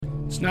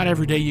It's not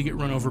every day you get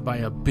run over by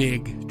a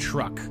big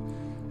truck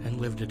and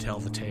live to tell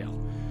the tale.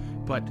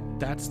 But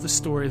that's the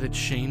story that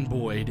Shane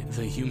Boyd,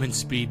 the human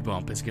speed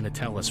bump, is going to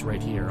tell us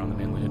right here on the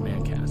Manlyhood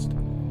Mancast.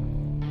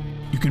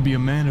 You can be a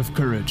man of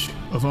courage,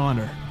 of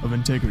honor, of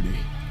integrity.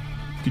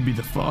 You can be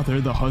the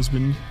father, the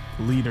husband,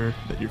 the leader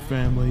that your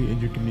family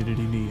and your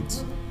community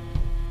needs.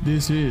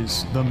 This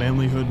is the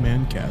Manlyhood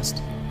Mancast.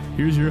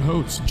 Here's your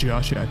host,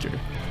 Josh Hatcher.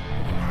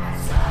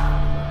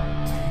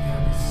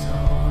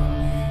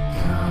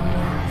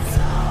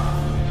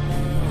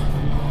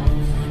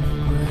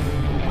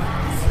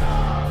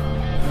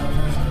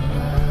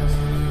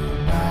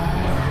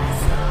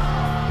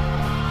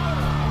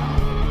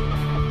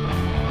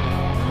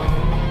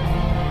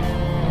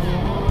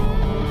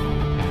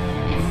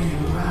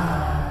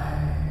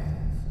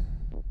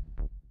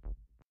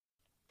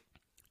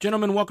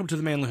 Gentlemen, welcome to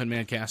the Manlyhood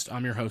Mancast.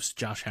 I'm your host,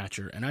 Josh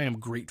Hatcher, and I am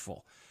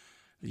grateful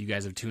that you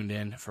guys have tuned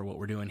in for what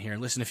we're doing here.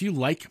 Listen, if you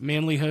like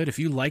Manlyhood, if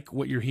you like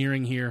what you're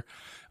hearing here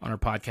on our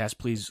podcast,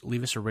 please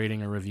leave us a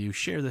rating or review.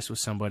 Share this with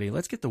somebody.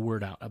 Let's get the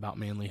word out about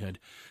Manlyhood,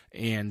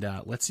 and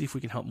let's see if we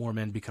can help more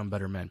men become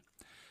better men.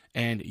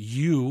 And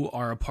you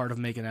are a part of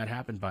making that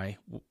happen by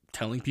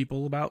telling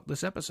people about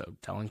this episode,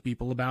 telling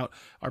people about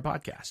our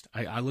podcast.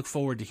 I look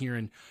forward to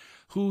hearing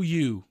who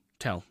you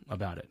tell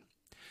about it.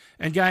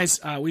 And guys,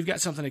 we've got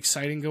something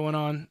exciting going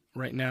on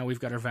right now. We've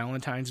got our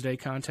Valentine's Day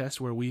contest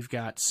where we've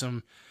got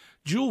some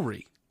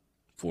jewelry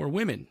for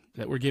women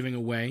that we're giving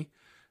away.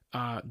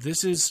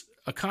 This is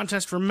a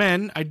contest for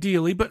men,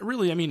 ideally, but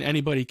really, I mean,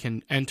 anybody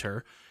can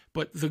enter.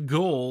 But the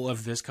goal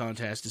of this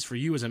contest is for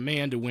you as a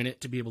man to win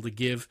it, to be able to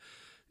give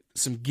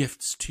some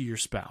gifts to your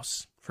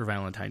spouse for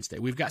Valentine's Day.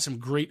 We've got some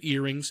great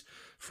earrings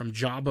from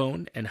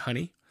Jawbone and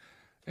Honey,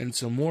 and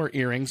some more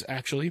earrings,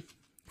 actually,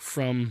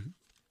 from...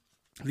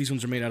 These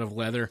ones are made out of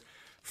leather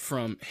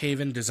from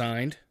Haven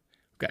Designed.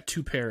 We've got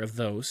 2 pair of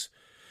those.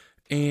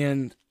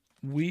 And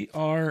we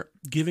are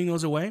giving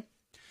those away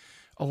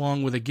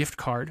along with a gift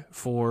card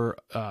for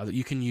that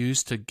you can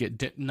use to get a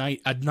date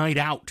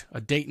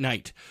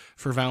night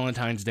for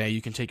Valentine's Day.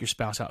 You can take your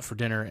spouse out for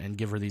dinner and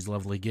give her these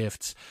lovely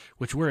gifts,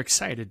 which we're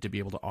excited to be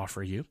able to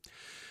offer you.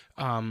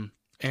 And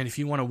if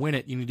you want to win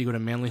it, you need to go to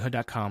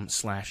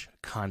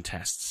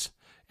manlyhood.com/contests.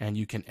 And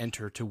you can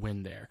enter to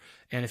win there.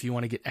 And if you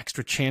want to get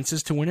extra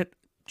chances to win it,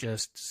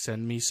 just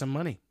send me some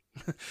money.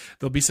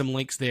 There'll be some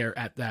links there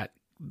at that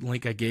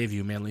link I gave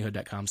you,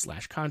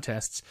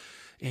 manlyhood.com/contests.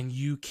 And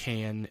you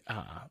can,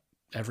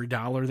 every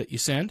dollar that you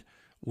send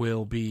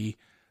will be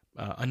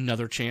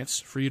another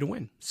chance for you to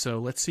win. So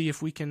let's see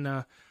if we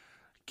can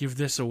give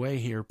this away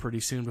here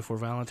pretty soon before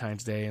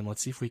Valentine's Day. And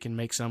let's see if we can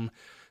make some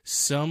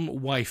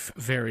wife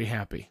very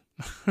happy.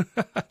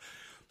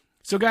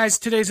 So guys,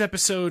 today's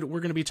episode,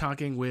 we're going to be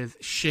talking with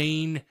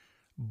Shane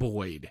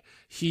Boyd.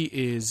 He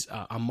is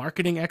a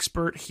marketing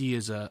expert. He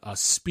is a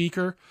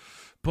speaker,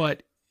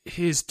 but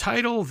his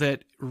title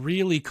that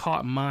really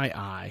caught my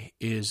eye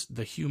is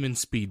the human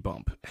speed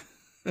bump.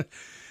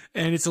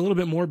 And it's a little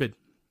bit morbid,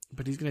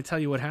 but he's going to tell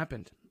you what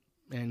happened.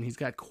 And he's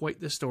got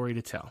quite the story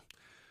to tell.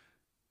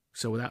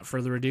 So without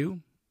further ado,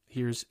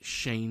 here's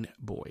Shane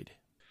Boyd.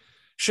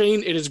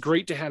 Shane, it is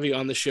great to have you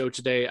on the show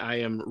today. I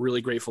am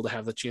really grateful to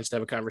have the chance to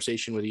have a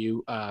conversation with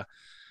you. I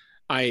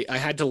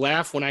had to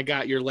laugh when I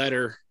got your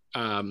letter,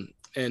 and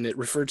it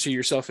referred to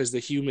yourself as the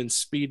human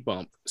speed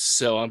bump.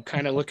 So I'm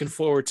kind of looking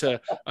forward to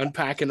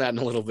unpacking that in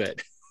a little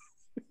bit.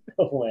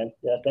 Oh, man.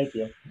 Yeah, thank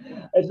you.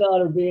 It's an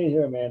honor being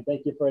here, man.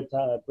 Thank you for your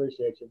time. I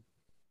appreciate you.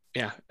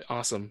 Yeah,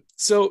 awesome.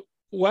 So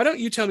why don't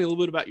you tell me a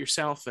little bit about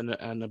yourself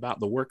and about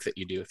the work that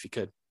you do, if you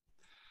could?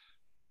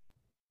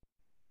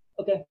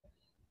 Okay.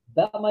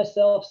 About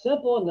myself,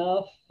 simple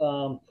enough,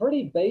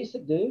 pretty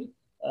basic dude.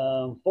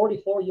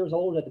 44 years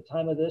old at the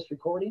time of this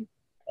recording.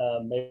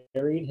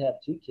 Married,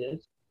 have 2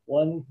 kids.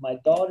 My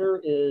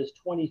daughter is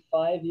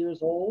 25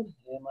 years old,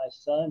 and my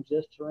son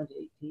just turned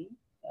 18.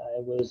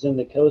 I was in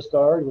the Coast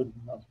Guard,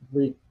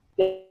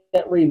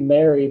 got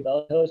remarried,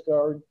 but Coast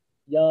Guard,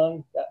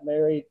 young, got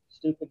married,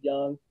 stupid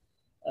young.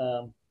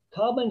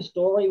 Common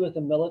story with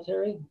the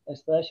military,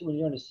 especially when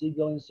you're in a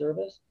seagoing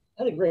service.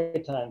 Had a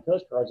great time.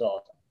 Coast Guard's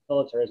awesome.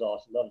 Military is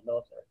awesome. Love the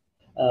military.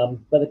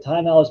 By the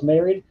time I was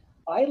married,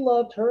 I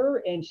loved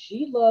her and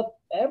she loved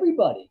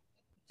everybody.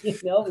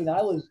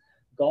 I was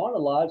gone a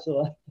lot,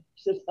 so that's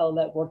just how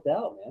that worked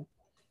out, man.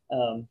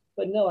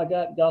 But no, I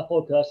got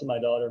full custody of my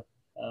daughter.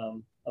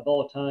 Of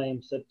all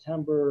time,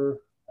 September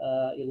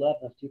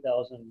 11th of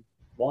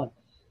 2001.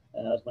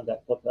 That's when I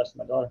got full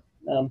custody of my daughter.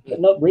 But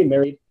no,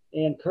 remarried.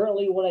 And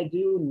currently what I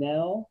do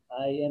now,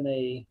 I am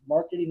a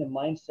marketing and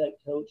mindset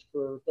coach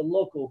for the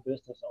local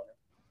business owner.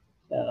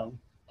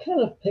 Kind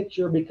of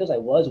picture, because I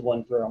was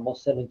one for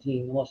almost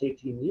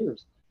 18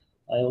 years.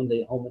 I owned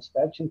a home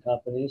inspection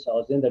company, so I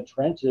was in the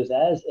trenches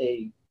as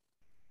a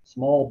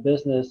small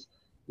business,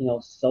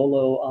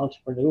 solo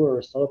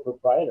entrepreneur, solo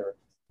proprietor.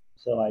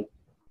 So I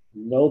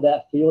know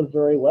that field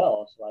very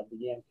well. So I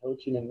began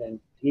coaching and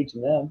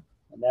teaching them,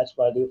 and that's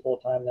what I do full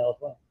time now as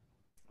well.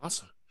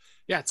 Awesome.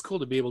 Yeah, it's cool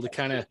to be able to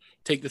kind of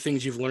take the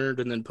things you've learned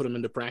and then put them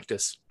into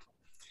practice.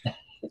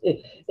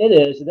 It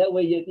is. That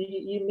way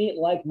you meet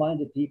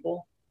like-minded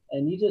people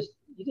and you just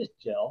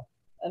gel.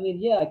 I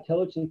mean, yeah, I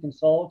coach and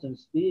consult and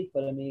speak,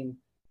 but I mean,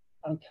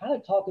 I'm kind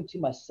of talking to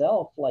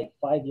myself like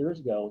 5 years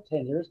ago,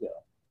 10 years ago.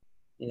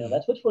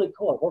 That's what's really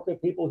cool. I work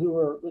with people who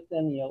are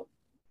within,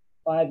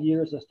 5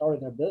 years of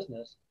starting their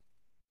business,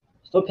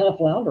 still kind of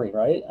floundering,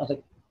 right? I was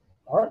like,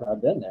 partner,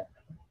 I've been there.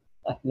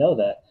 I know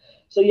that.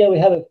 So yeah, we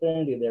have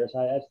affinity there.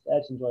 So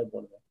that's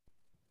enjoyable to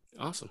me.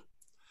 Awesome.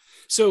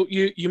 So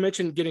you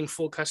mentioned getting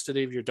full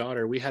custody of your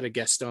daughter. We had a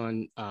guest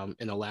on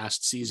in the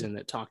last season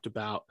that talked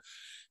about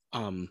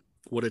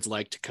what it's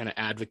like to kind of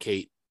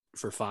advocate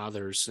for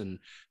fathers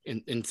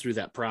and through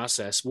that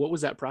process. What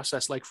was that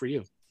process like for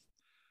you?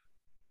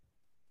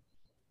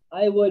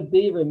 I would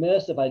be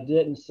remiss if I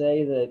didn't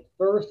say that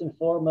first and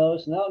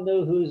foremost, and I don't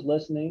know who's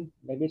listening.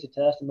 Maybe it's a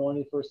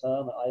testimony for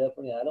some, an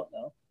eye-opening, I don't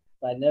know.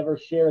 But I never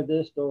share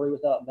this story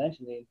without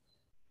mentioning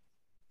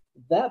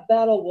that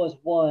battle was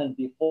won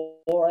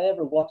before I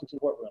ever walked into the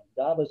courtroom.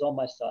 God was on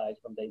my side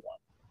from day one.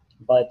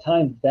 By the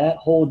time that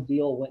whole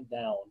deal went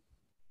down,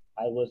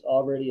 I was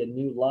already a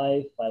new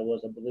life. I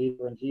was a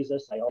believer in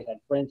Jesus. I already had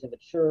friends in the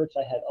church.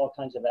 I had all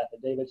kinds of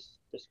affidavits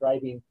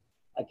describing,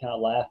 I kind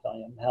of laughed on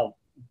him, how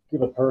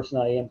good a person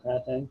I am, kind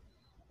of thing.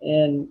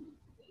 And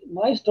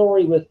my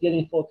story with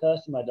getting full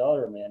custody of my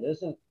daughter, man,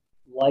 isn't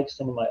like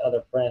some of my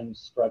other friends'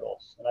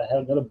 struggles. And I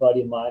had another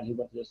buddy of mine who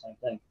went through the same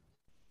thing.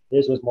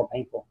 His was more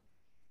painful.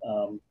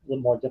 A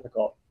little more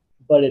difficult,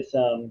 but it's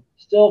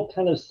still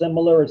kind of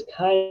similar. It's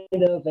kind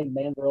of a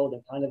man world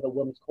and kind of a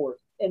women's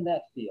court in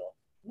that field.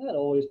 Not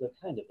always, but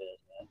kind of is,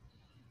 man.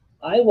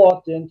 I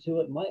walked into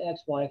it. My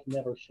ex-wife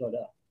never showed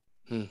up.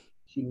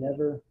 She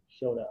never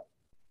showed up.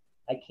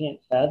 I can't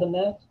fathom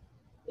that.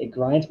 It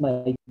grinds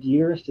my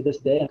gears to this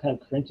day. I'm kind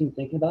of cringing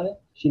thinking about it.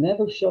 She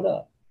never showed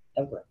up,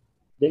 ever.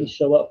 Didn't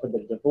show up for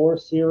the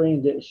divorce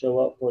hearing. Didn't show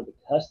up for the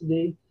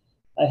custody.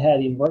 I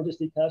had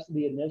emergency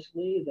custody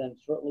initially, then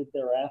shortly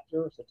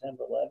thereafter,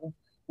 September 11th,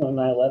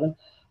 9/11,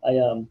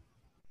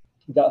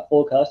 I got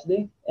full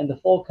custody, and the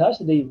full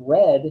custody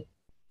read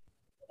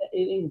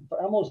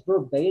almost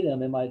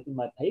verbatim in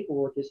my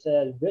paperwork. It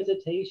said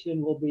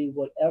visitation will be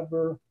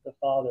whatever the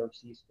father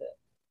sees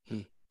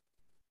fit.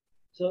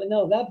 So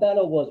no, that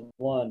battle was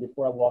won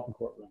before I walked in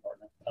courtroom,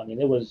 partner. I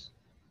mean, it was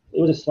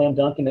a slam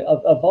dunk, and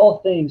of all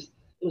things,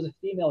 it was a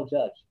female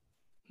judge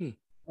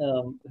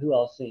who I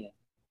was seeing.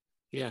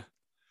 Yeah.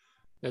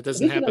 That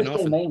doesn't happen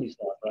often. Manly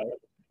stuff,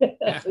 right?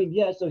 Yeah. I mean,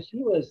 yeah. So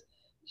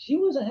she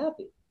wasn't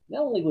happy.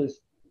 Not only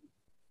was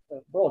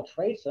the World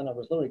Trade Center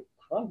was literally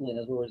crumbling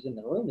as we were in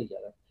the room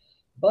together,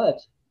 but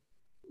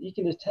you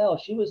can just tell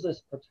she was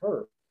this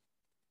perturbed.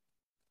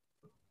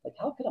 Like,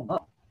 how could a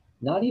mom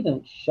not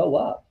even show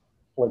up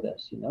for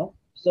this?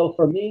 So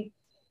for me,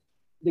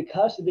 the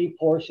custody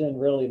portion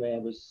really,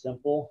 man, was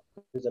simple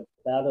because the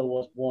battle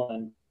was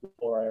won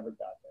before I ever got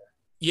there.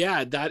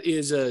 Yeah, that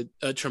is a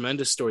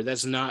tremendous story.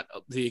 That's not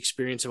the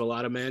experience of a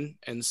lot of men.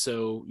 And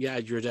so, yeah,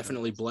 you're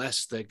definitely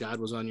blessed that God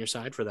was on your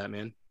side for that,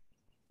 man.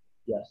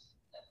 Yes.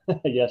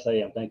 Yes, I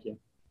am. Thank you.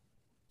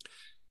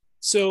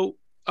 So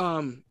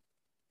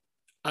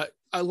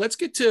let's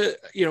get to,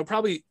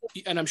 probably,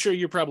 and I'm sure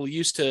you're probably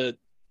used to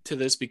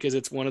this because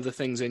it's one of the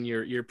things in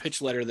your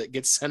pitch letter that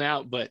gets sent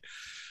out. But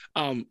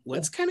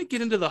let's kind of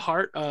get into the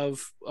heart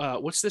of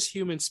what's this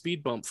human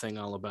speed bump thing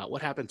all about?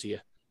 What happened to you?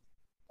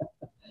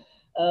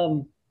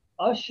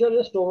 I'll share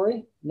this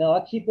story. Now,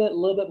 I'll keep it a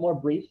little bit more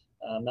brief.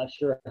 I'm not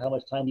sure how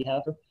much time you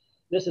have.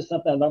 This is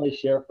something I normally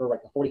share for like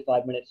a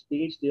 45-minute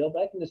speech deal,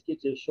 but I can just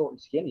get you short and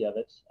skinny of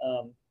it.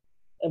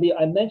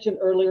 I mentioned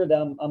earlier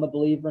that I'm a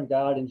believer in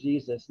God and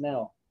Jesus.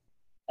 Now,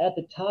 at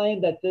the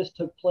time that this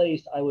took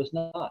place, I was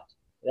not.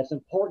 That's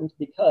important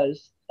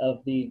because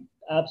of the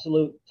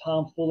absolute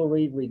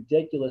tomfoolery,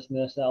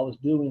 ridiculousness that I was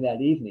doing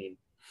that evening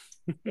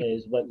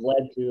is what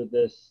led to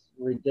this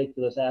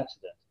ridiculous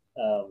accident.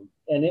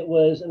 And it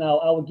was, and I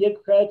will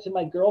give credit to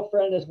my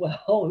girlfriend as well,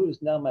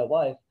 who's now my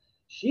wife.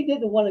 She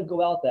didn't want to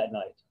go out that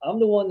night. I'm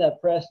the one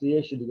that pressed the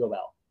issue to go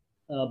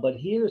out. But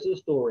here's the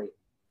story.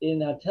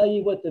 And I'll tell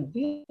you what the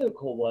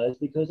vehicle was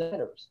because it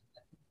matters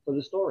for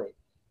the story.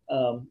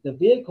 The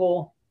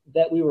vehicle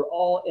that we were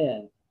all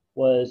in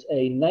was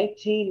a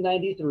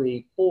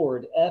 1993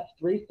 Ford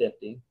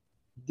F-350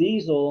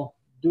 diesel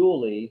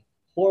dually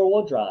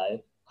 4-wheel drive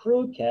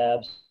crew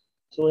cabs.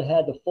 So it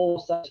had the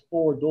full-size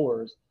 4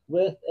 doors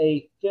with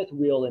a fifth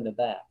wheel in the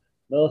back.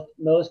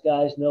 Most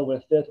guys know what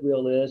a fifth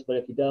wheel is, but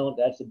if you don't,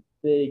 that's a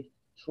big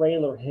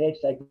trailer hitch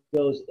that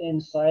goes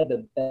inside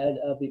the bed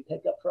of the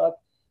pickup truck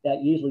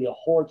that usually a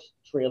horse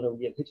trailer will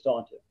get hitched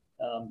onto.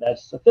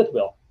 That's a fifth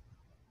wheel.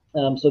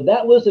 So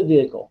that was the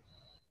vehicle,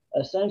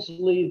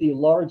 essentially the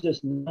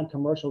largest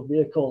non-commercial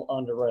vehicle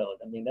on the road.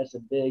 I mean, that's a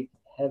big,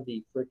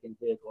 heavy freaking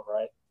vehicle,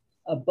 right?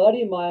 A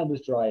buddy of mine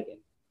was driving.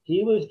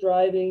 He was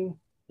driving,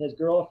 his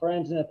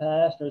girlfriend's in the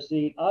passenger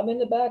seat. I'm in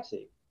the back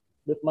seat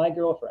with my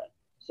girlfriend.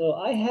 So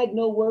I had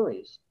no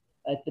worries.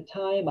 At the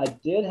time, I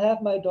did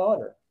have my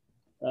daughter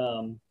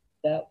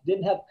that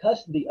didn't have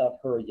custody of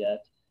her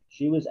yet.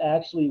 She was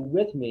actually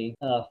with me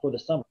for the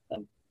summer.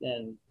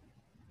 And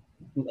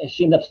And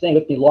she ended up staying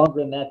with me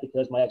longer than that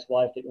because my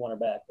ex-wife didn't want her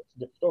back. That's a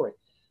different story.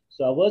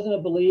 So I wasn't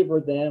a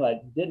believer then.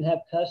 I didn't have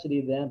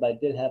custody then, but I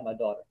did have my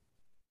daughter.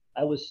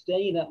 I was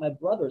staying at my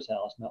brother's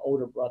house, my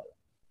older brother.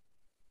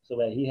 So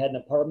he had an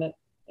apartment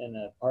in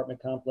an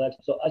apartment complex.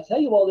 So I tell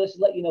you all this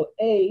to let you know,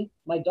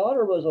 my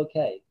daughter was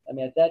okay. I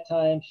mean, at that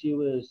time, she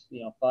was,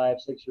 5,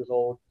 6 years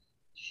old.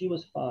 She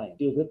was fine.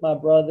 She was with my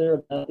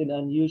brother, nothing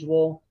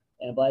unusual.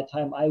 And by the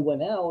time I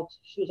went out,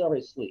 she was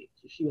already asleep.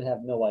 So she would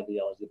have no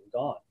idea I was even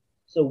gone.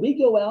 So we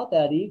go out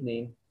that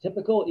evening,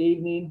 typical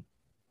evening,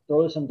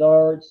 throw some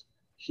darts,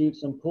 shoot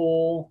some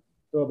pool,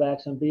 throw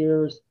back some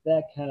beers,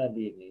 that kind of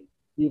evening.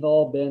 We've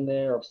all been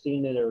there or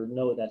seen it or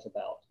know what that's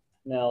about.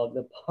 Now,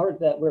 the part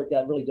where it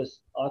got really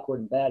just awkward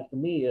and bad for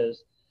me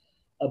is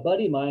a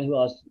buddy of mine who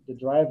was the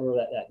driver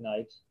that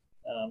night,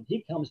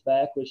 he comes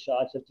back with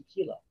shots of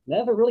tequila.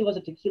 Never really was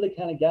a tequila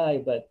kind of guy,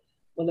 but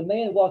when the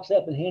man walks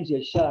up and hands you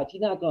a shot,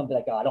 you're not going to be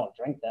like, oh, I don't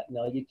drink that.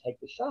 No, you take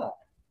the shot,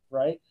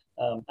 right?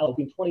 I was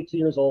being 22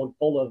 years old,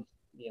 full of,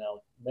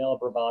 male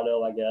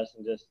bravado, I guess,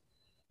 and just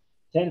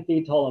 10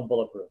 feet tall and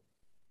bulletproof.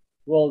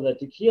 Well, the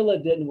tequila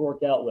didn't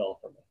work out well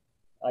for me.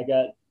 I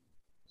got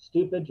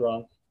stupid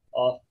drunk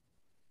off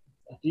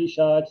a few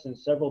shots and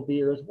several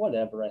beers,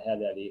 whatever I had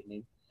that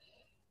evening.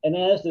 And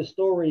as the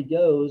story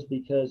goes,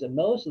 because in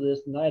most of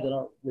this night I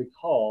don't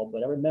recall,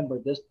 but I remember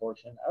this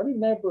portion. I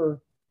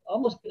remember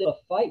almost getting a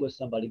fight with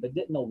somebody, but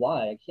didn't know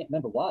why. I can't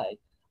remember why.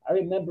 I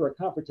remember a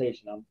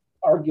confrontation. I'm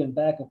arguing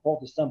back and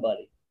forth with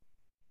somebody.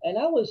 And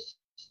I was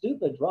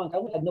stupid drunk. I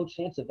had no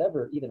chance of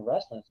ever even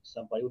wrestling with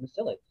somebody. It would have been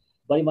silly.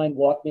 A buddy of mine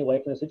walked me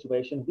away from the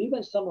situation. We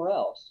went somewhere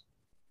else.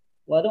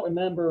 Well, I don't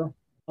remember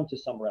going to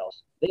somewhere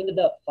else. They ended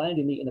up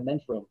finding me in the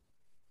men's room,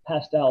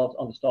 passed out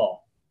on the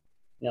stall.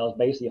 I was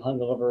basically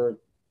hungover,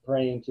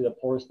 praying to the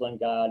porcelain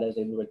god, as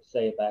they would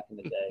say back in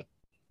the day.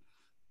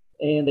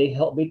 And they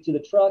helped me to the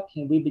truck,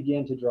 and we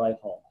began to drive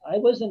home. I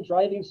wasn't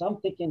driving, so I'm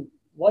thinking,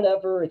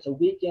 whatever, it's a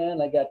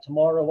weekend. I got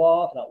tomorrow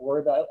off, not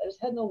worried about it. I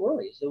just had no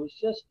worries. It was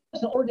just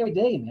an ordinary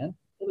day, man.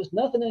 It was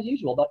nothing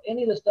unusual about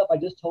any of the stuff I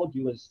just told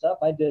you. Was stuff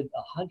I did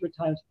 100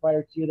 times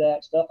prior to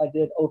that, stuff I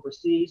did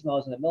overseas when I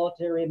was in the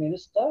military. I mean,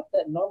 it's stuff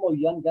that normal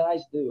young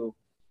guys do,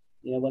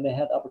 when they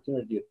have the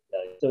opportunity to do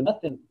that. So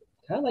nothing,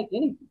 kind of like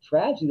any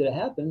tragedy that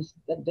happens,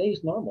 that day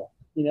is normal,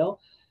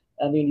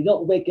 I mean, you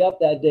don't wake up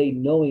that day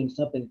knowing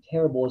something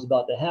terrible is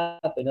about to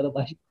happen.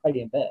 Otherwise, you're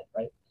probably in bed,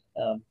 right?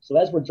 So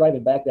as we're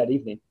driving back that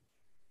evening,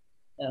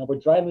 we're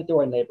driving through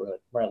our neighborhood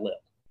where I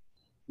live.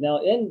 Now,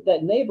 in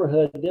that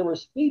neighborhood, there were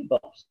speed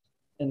bumps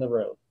in the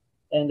road.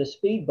 And the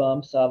speed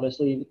bumps,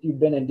 obviously, if you've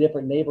been in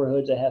different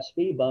neighborhoods that have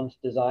speed bumps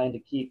designed to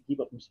keep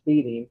people from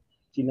speeding,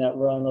 so you're not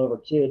running over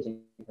kids and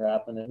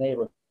crap in the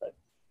neighborhood.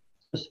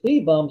 The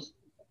speed bumps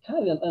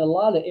kind of in a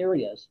lot of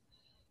areas.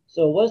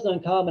 So it wasn't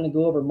uncommon to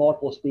go over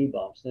multiple speed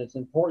bumps. And it's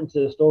important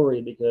to the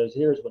story because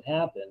here's what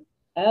happened.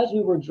 As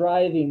we were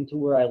driving to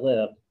where I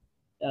lived,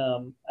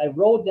 I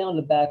rolled down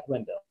the back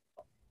window.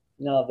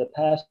 Now, the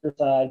passenger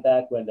side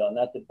back window,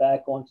 not the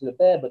back onto the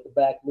bed, but the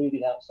back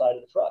leading outside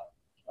of the truck.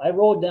 I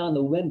rolled down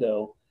the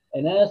window,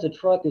 and as the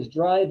truck is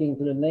driving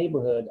through the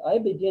neighborhood, I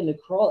begin to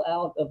crawl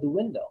out of the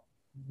window.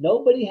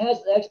 Nobody has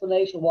an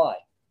explanation why.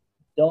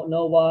 Don't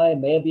know why.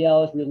 Maybe I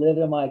was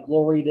reliving my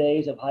glory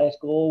days of high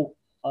school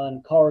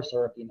on car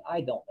surfing.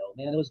 I don't know,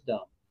 man. It was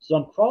dumb. So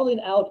I'm crawling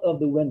out of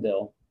the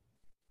window,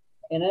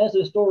 and as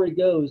the story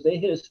goes, they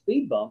hit a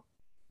speed bump,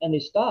 and they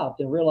stopped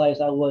and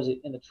realized I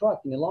wasn't in the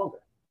truck any longer.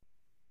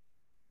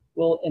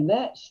 Well, in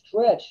that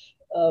stretch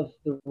of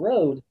the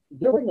road,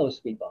 there were no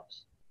speed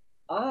bumps.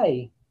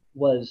 I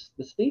was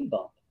the speed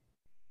bump,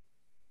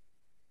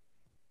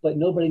 but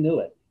nobody knew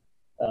it.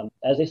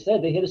 As I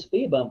said, they hit a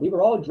speed bump. We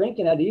were all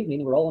drinking that evening.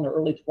 We were all in our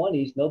early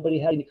 20s. Nobody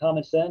had any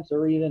common sense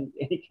or even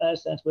any kind of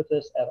sense with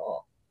this at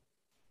all.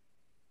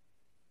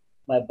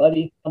 My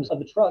buddy comes up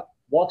the truck,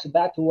 walks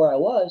back to where I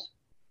was,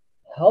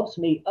 helps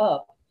me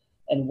up,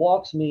 and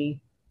walks me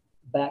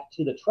back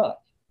to the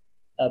truck.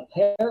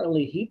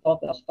 Apparently, he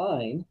thought that I was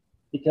fine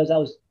because I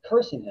was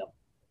cursing him.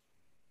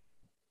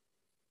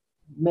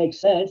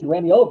 Makes sense. He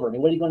ran me over. I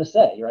mean, what are you going to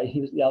say, right?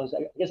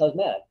 I guess I was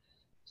mad.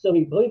 So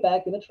he put me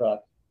back in the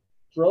truck,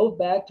 drove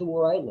back to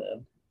where I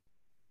lived,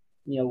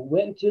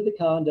 went to the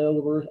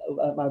condo,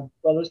 my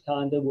brother's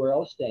condo where I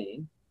was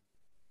staying,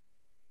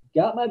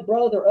 got my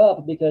brother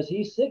up because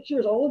he's 6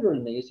 years older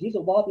than me. So he's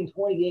a whopping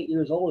 28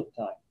 years old at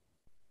the time.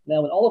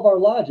 Now, in all of our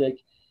logic,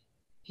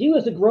 he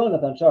was the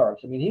grown-up in charge.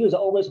 I mean, he was the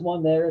oldest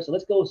one there, so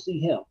let's go see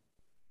him.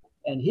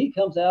 And he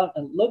comes out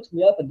and looks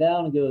me up and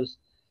down and goes,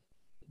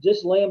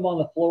 just lay him on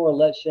the floor and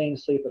let Shane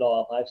sleep it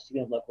off. I've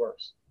seen him look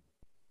worse.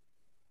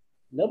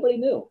 Nobody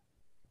knew.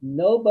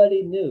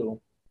 Nobody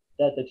knew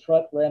that the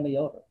truck ran me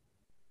over.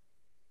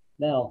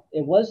 Now,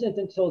 it wasn't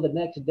until the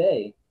next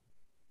day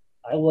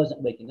I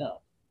wasn't waking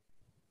up.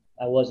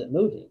 I wasn't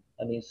moving.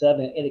 I mean,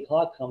 7, 8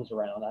 o'clock comes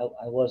around.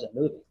 I wasn't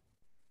moving.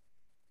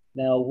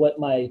 Now, what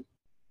my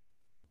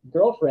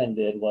girlfriend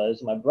did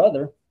was my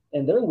brother,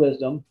 in their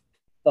wisdom,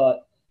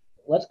 thought,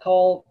 let's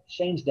call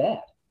Shane's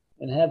dad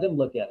and have him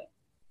look at him.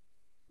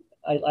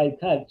 I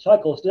kind of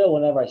chuckle still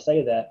whenever I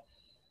say that.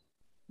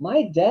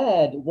 My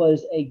dad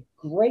was a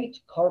great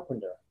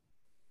carpenter.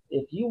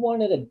 If you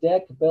wanted a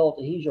deck built,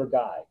 he's your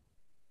guy.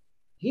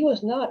 He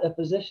was not a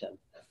physician.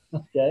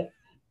 Okay.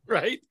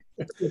 Right.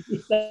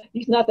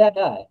 He's not that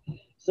guy.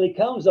 So he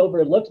comes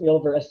over, looks me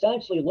over,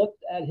 essentially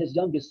looked at his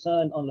youngest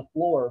son on the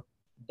floor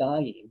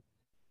dying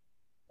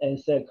and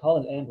said, call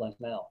an ambulance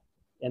now.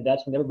 And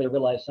that's when everybody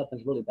realized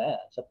something's really bad.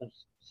 Something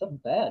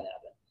bad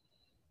happened.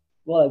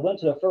 Well, I went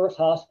to the first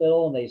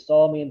hospital and they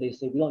saw me and they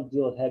said, we don't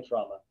deal with head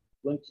trauma.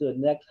 Went to the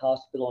next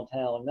hospital in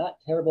town, not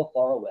terrible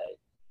far away,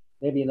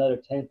 maybe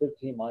another 10,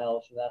 15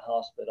 miles from that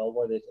hospital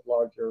where there's a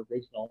larger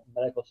regional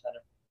medical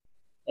center.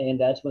 And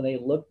that's when they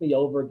looked me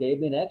over, gave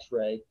me an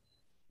x-ray,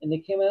 and they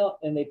came out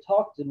and they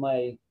talked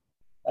to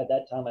at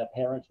that time, my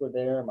parents were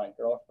there, my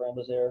girlfriend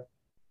was there,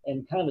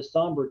 and kind of a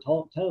somber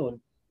tone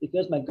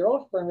because my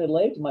girlfriend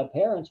relayed to my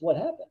parents what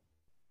happened.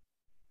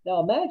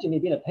 Now imagine me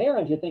being a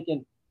parent, you're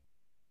thinking,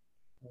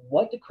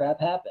 what the crap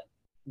happened?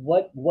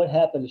 What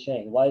happened to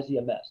Shane? Why is he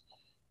a mess?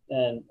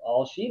 And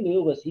all she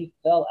knew was he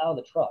fell out of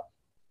the truck.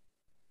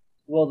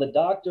 Well, the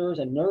doctors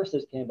and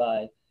nurses came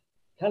by,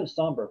 kind of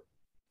somber,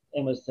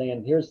 and was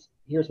saying, here's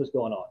what's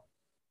going on.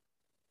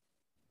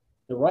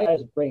 The right side of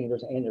his brain,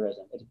 there's an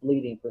aneurysm. It's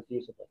bleeding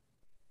profusely.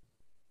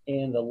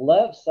 And the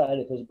left side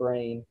of his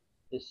brain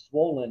is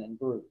swollen and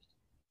bruised.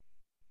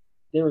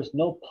 There is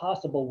no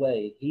possible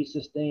way he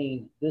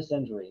sustained this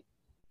injury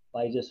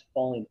by just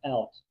falling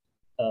out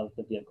of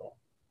the vehicle.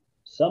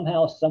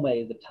 Somehow, some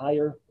way, the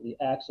tire, the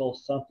axle,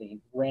 something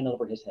ran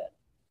over his head.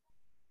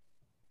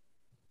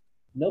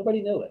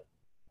 Nobody knew it.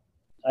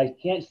 I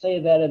can't say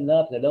that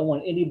enough. I don't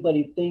want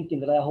anybody thinking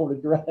that I hold a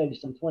grudge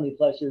some 20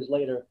 plus years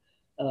later.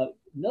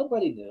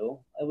 Nobody knew.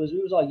 We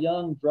was all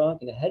young,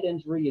 drunk, and a head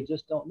injury, you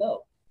just don't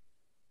know.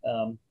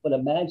 But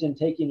imagine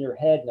taking your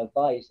head in a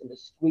vice and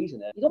just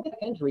squeezing it. You don't get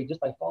an injury just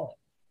by falling.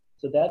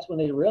 So that's when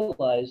they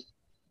realized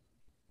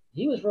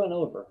he was run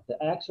over.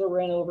 The axle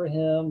ran over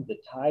him. The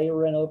tire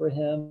ran over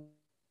him.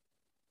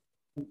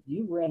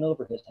 You ran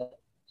over his head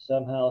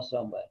somehow,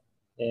 some way.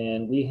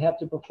 And we have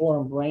to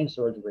perform brain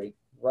surgery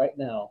right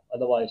now.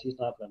 Otherwise, he's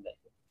not going to make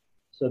it.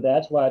 So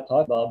that's why I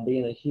talk about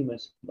being a human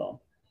speed bump,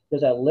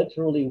 because I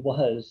literally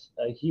was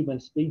a human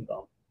speed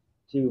bump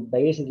to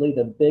basically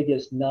the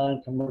biggest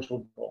non-commercial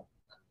vehicle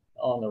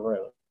on the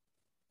road.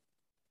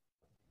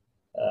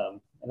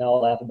 And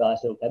I'll laugh about it.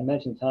 So I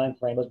mentioned time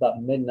frame. It was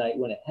about midnight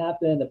when it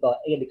happened, about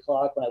 8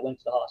 o'clock when I went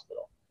to the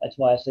hospital. That's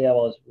why I say I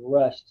was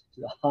rushed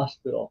to the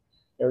hospital,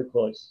 air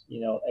quotes,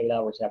 8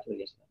 hours after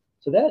the incident.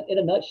 So that, in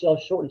a nutshell,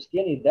 short and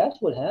skinny,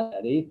 that's what happened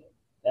that evening.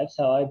 That's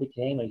how I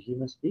became a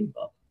human speed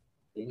bump,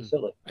 being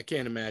silly. I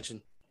can't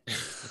imagine.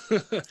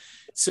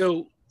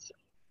 So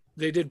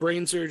they did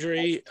brain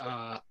surgery.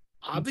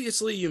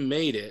 Obviously, you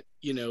made it.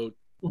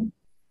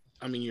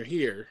 I mean, you're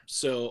here.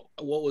 So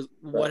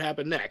what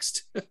happened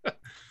next?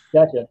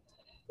 Gotcha.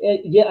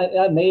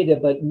 I made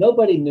it, but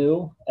nobody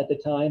knew at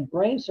the time.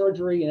 Brain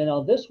surgery,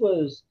 and this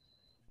was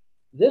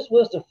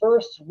the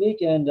first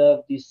weekend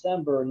of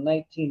December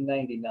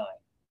 1999.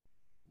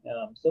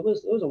 So it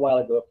was a while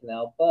ago from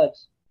now, but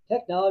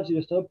technology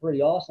was still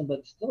pretty awesome,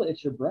 but still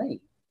it's your brain.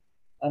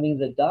 I mean,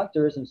 the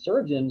doctors and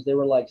surgeons, they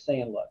were like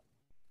saying, look,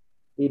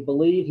 we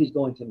believe he's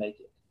going to make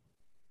it,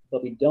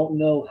 but we don't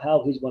know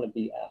how he's going to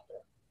be after.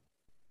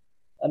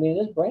 I mean,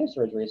 it's brain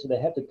surgery, so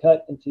they have to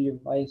cut into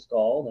my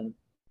skull and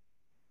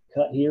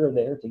cut here or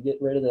there to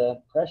get rid of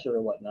the pressure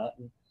or whatnot.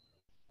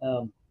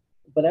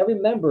 But I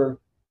remember,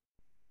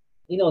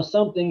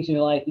 some things in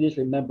your life you just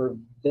remember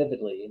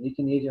vividly, and you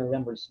can even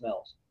remember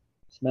smells.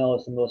 Smell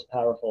is the most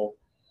powerful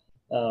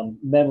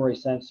memory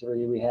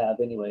sensory we have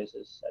anyways.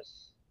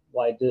 That's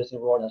why Disney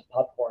World has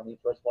popcorn when you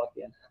first walk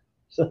in,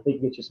 so they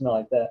can get you smell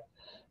like that.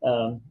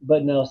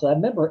 But no, so I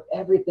remember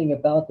everything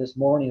about this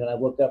morning that I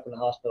woke up in the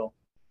hospital.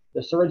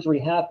 The surgery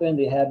happened.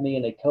 They had me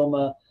in a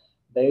coma.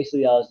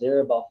 Basically, I was there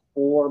about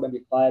 4,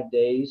 maybe 5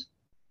 days.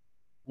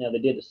 They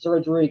did the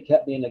surgery,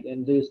 kept me in an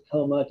induced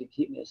coma to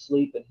keep me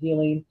asleep and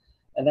healing.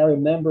 And I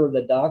remember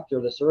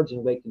the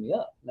surgeon waking me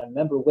up. And I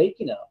remember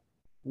waking up.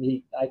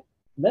 I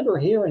remember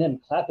hearing him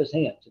clap his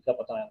hands a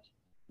couple of times.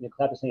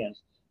 Clap his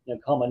hands.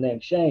 Call my name,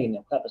 Shane.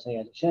 Clap his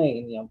hands,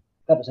 Shane.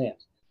 Clap his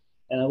hands.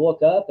 And I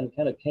woke up and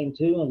kind of came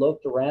to and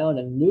looked around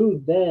and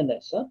knew then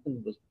that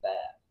something was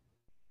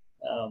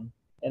bad.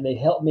 And they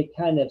helped me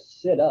kind of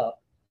sit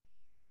up.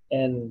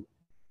 And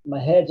my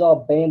head's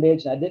all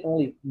bandaged. I didn't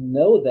really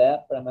know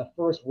that, but my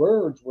first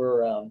words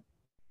were,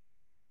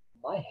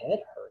 my head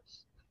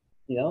hurts,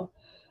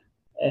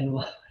 And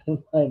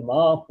my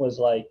mom was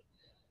like,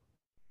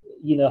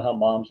 how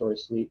moms are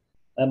sweet.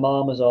 My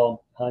mom was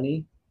all,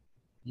 honey,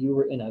 you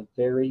were in a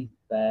very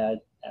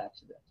bad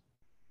accident.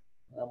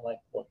 And I'm like,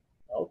 well,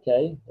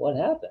 okay, what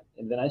happened?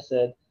 And then I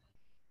said,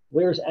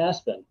 where's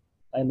Aspen?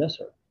 I miss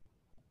her.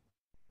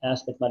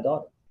 Aspen's my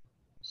daughter.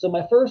 So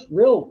my first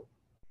real,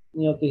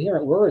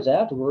 coherent words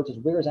afterwards is,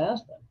 where's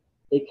Aspen?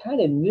 They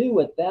kind of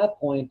knew at that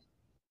point,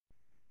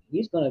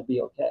 he's going to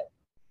be okay.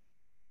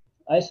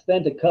 I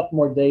spent a couple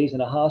more days in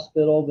the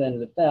hospital. Then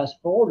to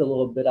fast forward a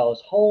little bit, I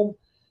was home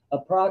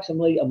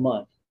approximately a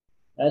month.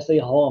 I say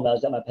home, I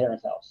was at my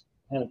parents' house.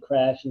 kind of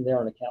crashing there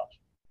on the couch.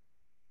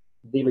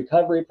 The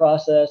recovery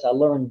process, I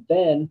learned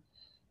then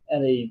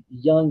at a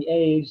young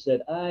age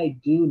that I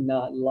do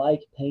not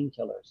like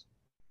painkillers.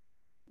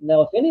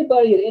 Now, if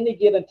anybody at any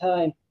given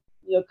time,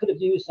 could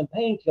have used some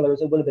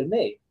painkillers, it would have been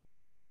me.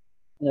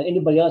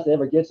 Anybody else that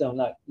ever gets them, I'm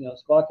not,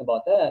 squawking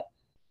about that,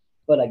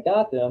 but I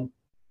got them.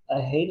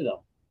 I hated them.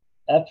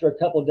 After a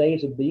couple of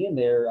days of being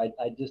there,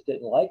 I just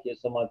didn't like it.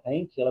 So my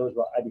painkiller was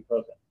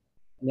ibuprofen.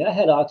 I mean, I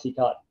had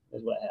Oxycontin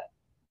is what I had.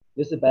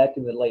 This is back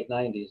in the late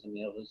 90s. I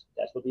mean,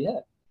 that's what we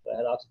had. So I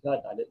had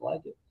Oxycontin. I didn't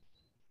like it.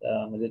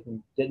 I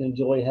didn't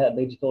enjoy it. It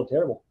made you feel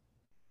terrible.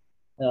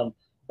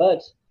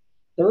 But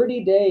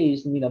 30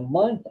 days, a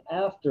month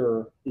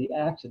after the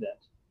accident,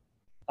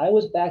 I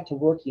was back to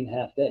working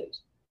half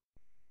days.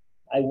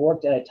 I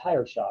worked at a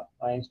tire shop.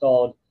 I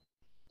installed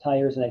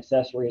tires and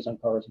accessories on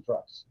cars and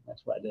trucks.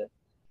 That's what I did.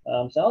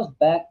 So I was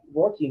back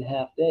working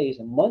half days.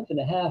 A month and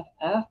a half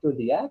after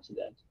the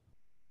accident,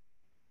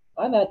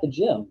 I'm at the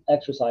gym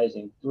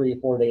exercising 3 or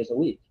 4 days a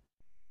week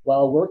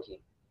while working.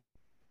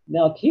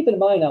 Now, keep in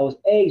mind, I was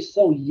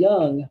so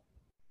young,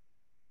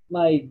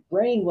 my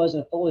brain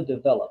wasn't fully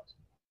developed.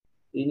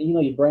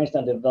 Your brain's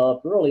not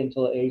developed really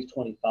until age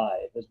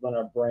 25 is when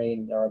our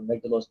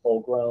amygdala is full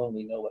grown.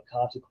 We know what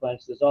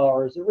consequences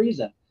are.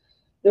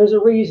 There's a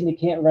reason you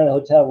can't rent a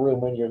hotel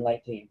room when you're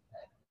 19,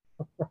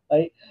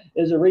 right?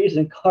 There's a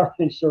reason car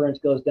insurance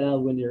goes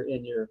down when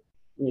you're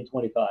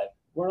 25.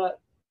 We're not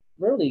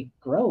really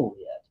grown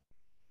yet.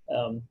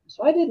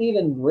 So I didn't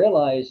even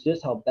realize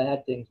just how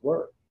bad things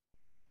were.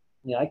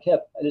 I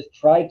just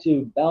tried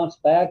to bounce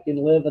back and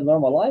live a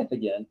normal life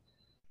again.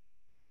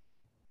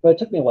 But it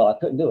took me a while. I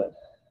couldn't do it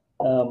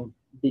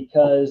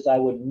because I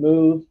would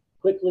move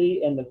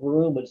quickly and the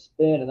room would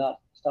spin and not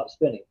stop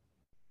spinning.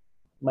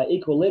 My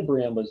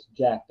equilibrium was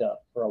jacked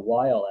up for a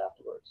while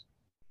afterwards.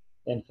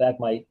 In fact,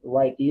 my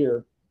right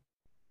ear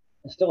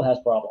still has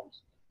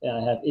problems, and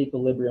I have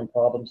equilibrium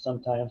problems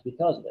sometimes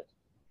because of it.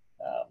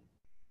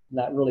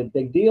 Not really a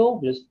big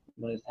deal. Just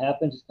when it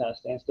happens, just kind of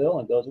stand still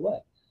and goes away.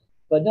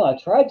 But no, I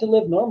tried to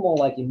live normal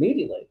like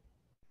immediately,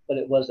 but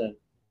it wasn't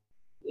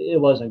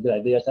a good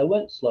idea. So I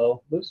moved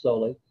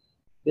slowly,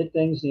 did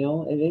things,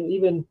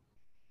 and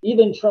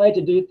even tried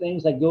to do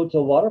things like go to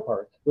a water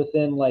park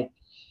within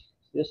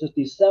this was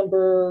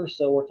December,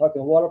 so we're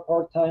talking water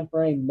park time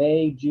frame,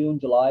 May, June,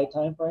 July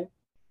time frame.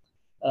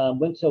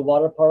 Went to a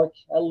water park.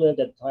 I lived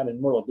at the time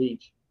in Myrtle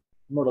Beach,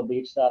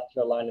 South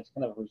Carolina. It's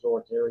kind of a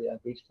resort area,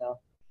 beach town,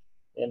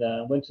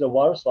 and went to the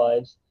water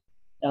slides.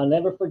 I'll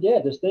never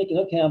forget just thinking,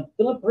 okay, I'm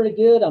feeling pretty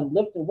good. I'm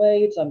lifting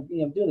weights. I'm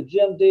doing the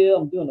gym deal.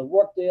 I'm doing the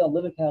work deal. I'm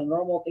living kind of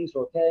normal. Things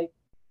are okay.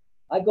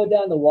 I go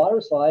down the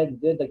water slide and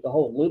did the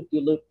whole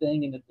loop-de-loop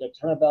thing and the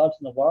turnabouts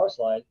in the water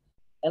slide.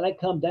 And I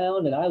come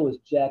down and I was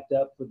jacked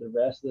up for the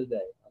rest of the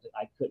day.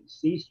 I couldn't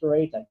see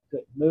straight. I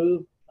couldn't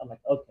move. I'm like,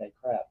 okay,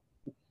 crap.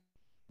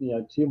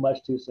 Too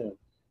much too soon.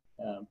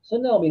 So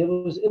no, I mean,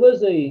 it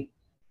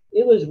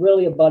was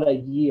really about a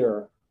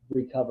year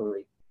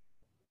recovery.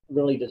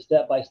 Really just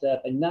step by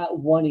step and not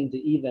wanting to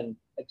even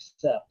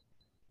accept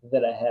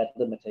that I had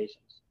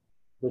limitations,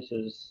 which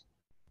is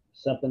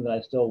something that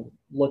I still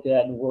look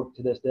at and work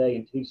to this day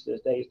and teach to this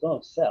day. Is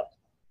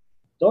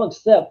don't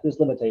accept this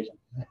limitation.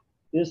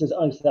 This is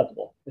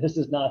unacceptable. This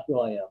is not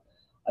who I am.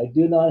 I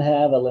do not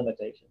have a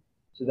limitation.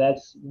 So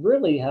that's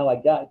really how I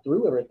got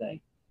through everything.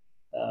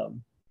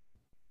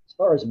 As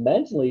far as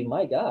mentally,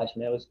 my gosh,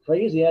 man, as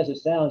crazy as it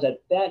sounds,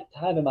 at that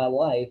time in my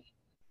life,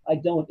 I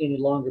don't any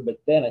longer, but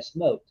then I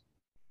smoked.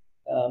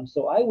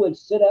 So I would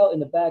sit out in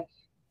the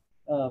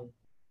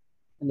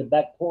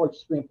back porch,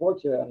 screen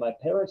porch here at my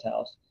parents'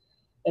 house.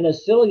 And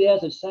as silly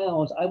as it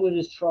sounds, I would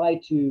just try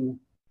to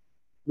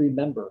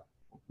remember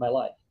my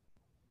life.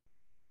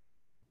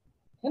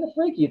 Kind of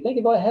freaky. Think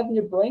about having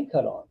your brain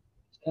cut on.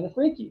 It's kind of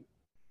freaky.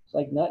 It's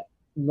like not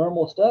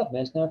normal stuff,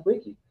 man. It's kind of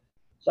freaky.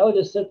 So I would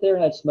just sit there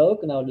and I'd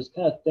smoke and I would just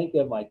kind of think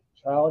of my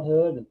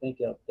childhood and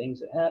think of things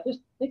that happened.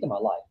 Just think of my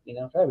life,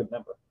 try to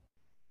remember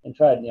and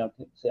try to,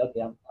 say,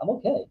 okay, I'm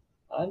okay.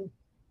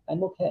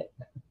 I'm okay.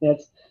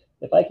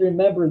 If I can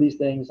remember these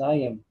things, I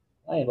am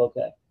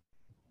okay.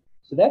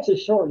 So that's a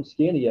short and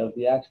skinny of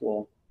the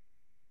actual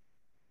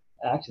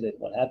accident,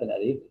 what happened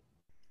that evening.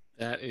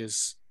 That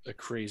is a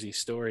crazy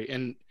story.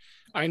 And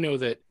I know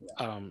that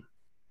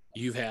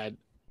you've had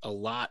a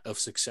lot of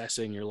success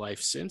in your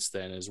life since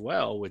then as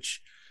well,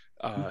 which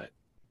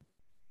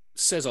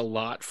says a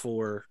lot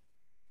for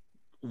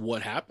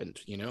what happened.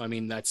 I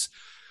mean, that's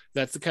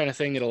the kind of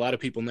thing that a lot of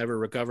people never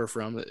recover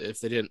from. If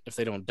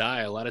they don't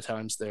die, a lot of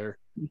times they're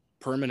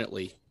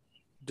permanently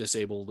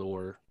disabled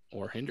or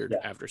hindered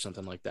after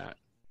something like that.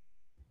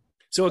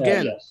 So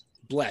again, yes.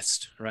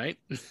 Blessed, right?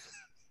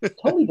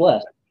 Totally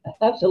blessed.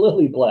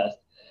 Absolutely blessed.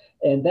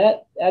 And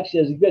that actually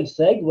is a good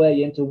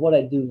segue into what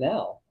I do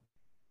now.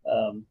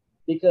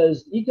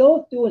 Because you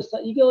go through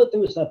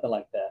something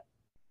like that,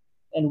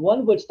 and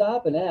one would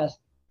stop and ask,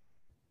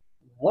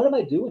 what am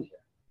I doing here?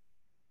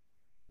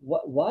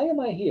 Why am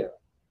I here?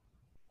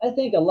 I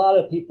think a lot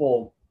of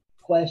people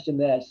question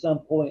that at some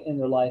point in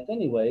their life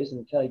anyways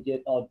and try to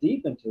get all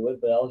deep into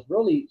it. But I was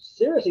really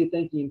seriously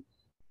thinking,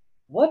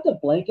 what the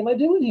blank am I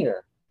doing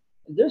here?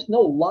 There's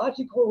no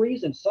logical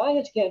reason.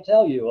 Science can't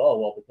tell you, oh,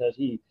 well, because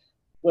he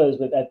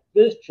was at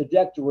this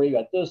trajectory,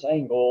 at this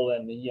angle,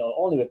 and,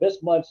 only with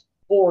this much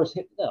force.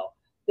 No,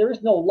 there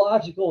is no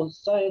logical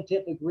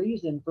scientific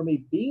reason for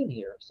me being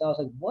here. So I was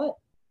like,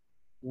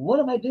 what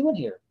am I doing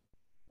here?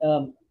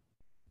 A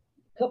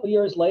couple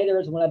years later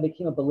is when I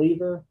became a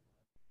believer.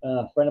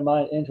 A friend of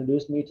mine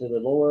introduced me to the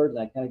Lord, and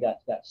I kind of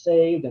got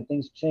saved, and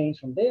things changed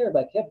from there.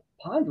 But I kept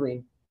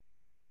pondering,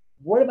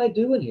 what am I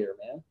doing here,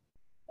 man?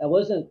 I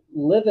wasn't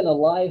living a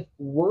life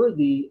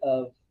worthy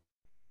of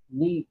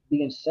me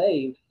being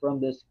saved from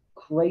this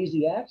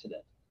crazy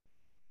accident.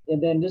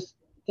 And then just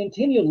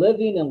continue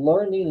living and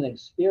learning and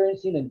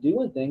experiencing and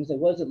doing things. It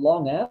wasn't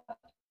long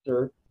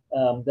after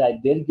that I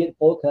did get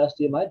full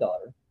custody of my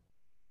daughter.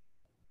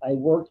 I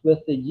worked with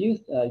the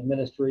youth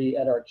ministry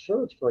at our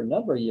church for a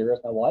number of years.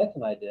 My wife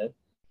and I did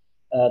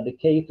the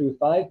K through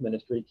 5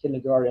 ministry,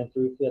 kindergarten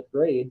through 5th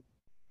grade.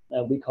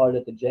 We called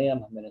it the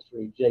JAM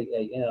ministry,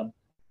 JAM,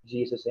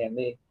 Jesus and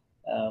Me.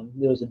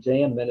 It was a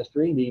JAM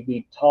ministry.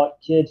 We taught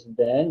kids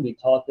then. We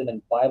taught them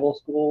in Bible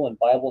school and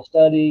Bible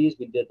studies.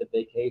 We did the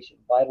vacation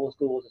Bible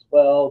schools as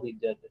well. We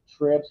did the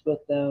trips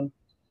with them.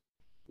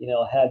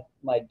 Had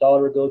my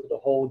daughter go through the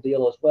whole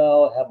deal as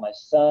well. Had my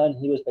son.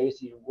 He was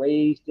basically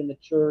raised in the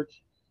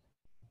church.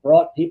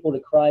 Brought people to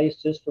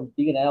Christ just from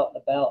being out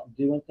and about and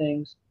doing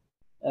things.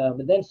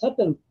 And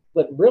then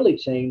what really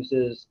changed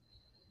is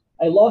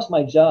I lost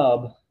my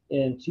job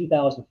in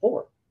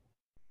 2004.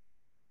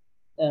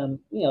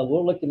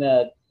 We're looking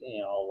at,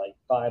 like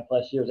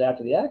 5+ years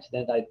after the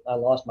accident, I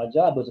lost my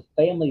job. It was a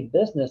family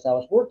business I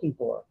was working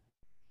for.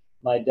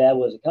 My dad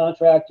was a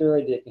contractor.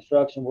 I did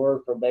construction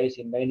work for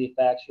basically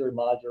manufactured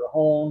modular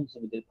homes,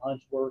 and we did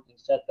punch work and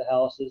set the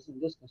houses and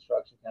this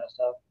construction kind of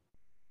stuff.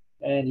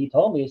 And he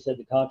told me, he said,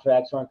 the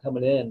contracts aren't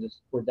coming in,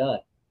 we're done.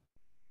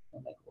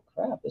 I'm like,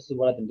 well, crap, this is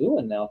what I've been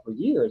doing now for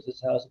years. This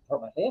is how I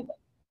support my family.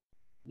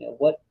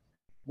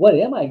 What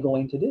am I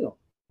going to do?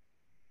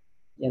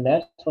 And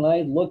that's when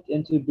I looked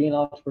into being an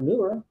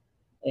entrepreneur.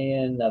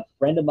 And a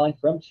friend of mine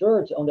from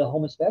church owned a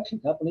home inspection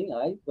company.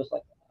 I was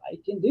like, I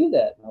can do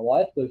that. My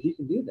wife goes, you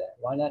can do that.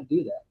 Why not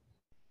do that?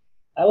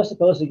 I was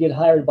supposed to get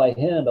hired by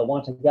him, but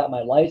once I got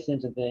my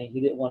license and thing,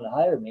 he didn't want to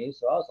hire me.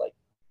 So I was like,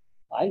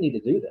 I need to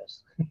do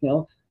this,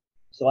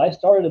 So I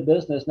started a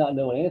business not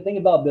knowing anything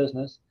about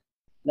business,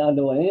 not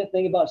knowing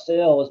anything about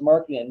sales,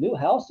 marketing. I knew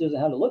houses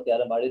and how to look at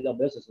them, but I didn't know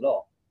business at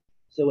all.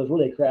 So it was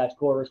really a crash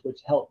course,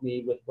 which helped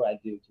me with what I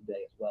do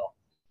today as well.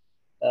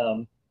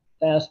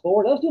 Fast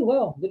forward, I was doing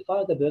well, did fine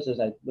with the business.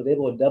 I was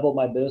able to double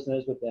my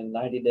business within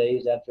 90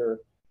 days after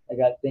I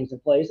got things in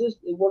place.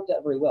 It worked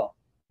out very well.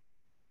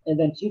 And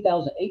then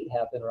 2008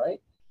 happened, right?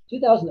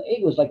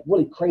 2008 was like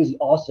really crazy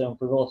awesome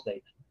for real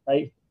estate,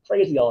 right?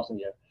 Crazy awesome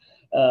year.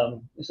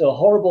 So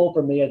horrible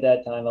for me at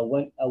that time. I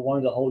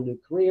wanted a whole new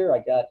career.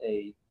 I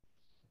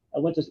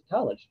went to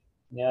college.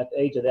 At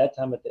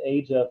the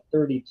age of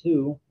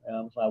 32,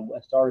 so I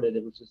started,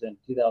 which was in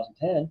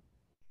 2010.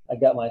 I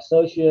got my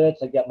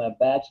associates, I got my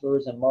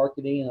bachelor's in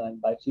marketing,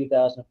 and by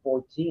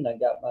 2014, I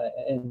got my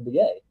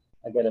MBA.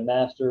 I got a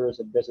master's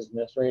in business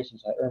administration,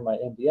 so I earned my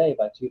MBA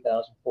by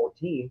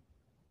 2014.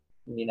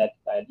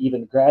 I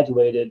even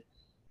graduated,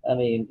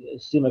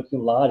 summa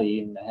cum laude,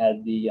 and I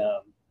had the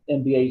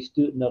MBA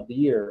Student of the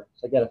Year.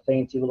 So I got a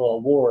fancy little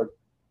award,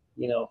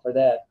 for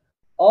that.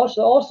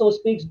 Also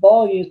speaks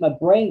volumes. My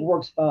brain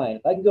works fine.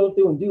 If I can go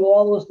through and do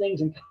all those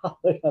things in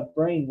college, my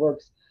brain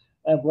works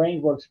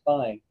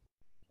fine.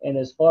 And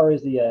as far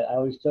as I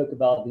always joke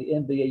about the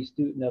MBA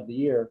Student of the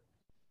Year.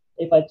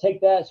 If I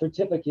take that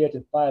certificate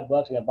at $5,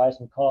 I can buy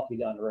some coffee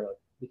down the road,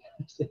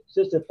 because it's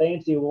just a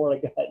fancy award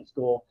I got in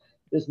school.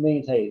 This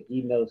means, hey,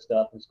 you know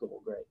stuff in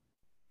school, great.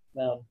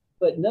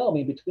 But no,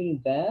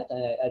 between that,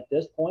 at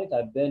this point,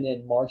 I've been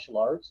in martial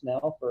arts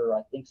now for,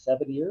 I think,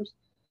 7 years.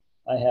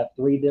 I have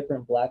 3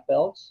 different black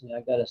belts.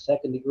 I got a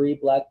 2nd degree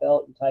black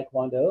belt in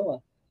Taekwondo,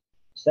 a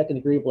 2nd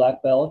degree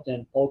black belt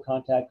in full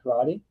contact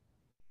karate.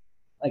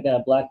 I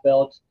got a black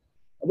belt,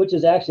 which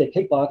is actually a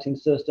kickboxing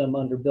system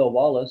under Bill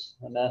Wallace,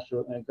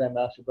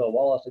 Grandmaster Bill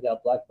Wallace. I got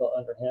a black belt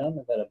under him.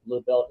 I've got a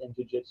blue belt in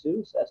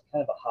jiu-jitsu. So that's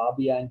kind of a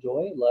hobby I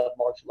enjoy. Love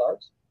martial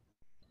arts.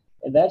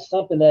 And that's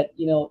something that,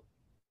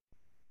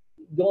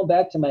 going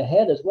back to my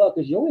head as well,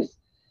 because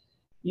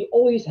you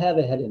always have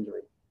a head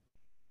injury.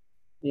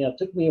 It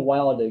took me a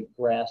while to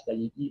grasp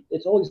that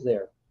it's always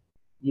there.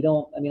 I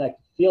can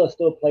feel a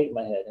steel plate in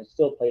my head. There's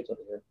still plates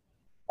over here.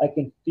 I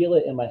can feel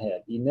it in my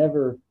head.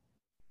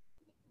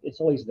 It's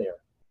always there.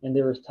 And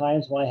there's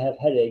times when I have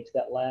headaches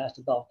that last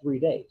about 3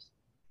 days.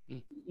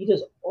 You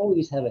just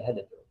always have a head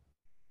injury.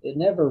 It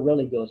never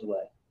really goes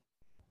away.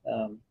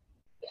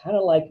 Kind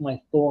of like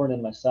my thorn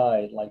in my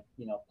side, like,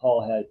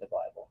 Paul had in the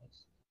Bible.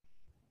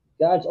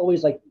 God's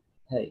always like,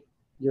 hey,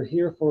 you're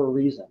here for a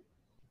reason.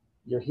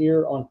 You're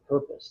here on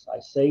purpose. I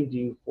saved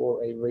you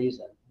for a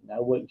reason. And I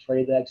wouldn't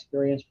trade that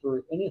experience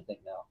for anything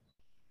now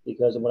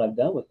because of what I've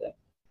done with it.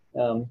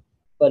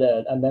 But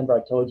I remember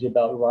I told you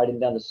about riding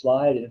down the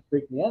slide and it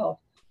freaked me out.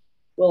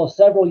 Well,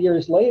 several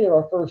years later,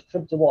 our first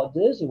trip to Walt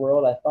Disney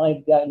World, I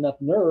finally got enough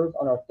nerve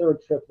on our third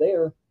trip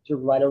there to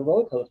ride a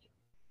roller coaster.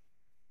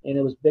 And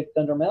it was Big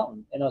Thunder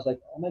Mountain. And I was like,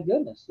 oh my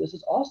goodness, this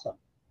is awesome.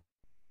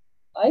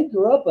 I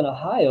grew up in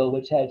Ohio,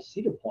 which had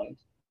Cedar Point,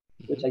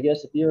 which I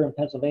guess if you're in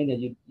Pennsylvania,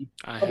 you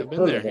I have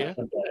been there,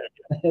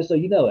 yeah. So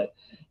you know it.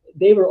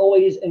 They were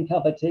always in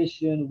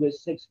competition with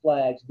Six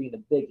Flags being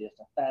the biggest,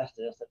 the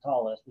fastest, the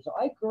tallest. So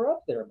I grew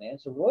up there, man.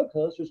 So roller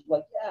coasters were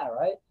like, yeah,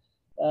 right.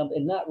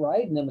 And not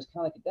riding them was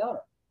kind of like a downer.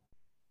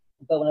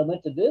 But when I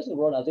went to Disney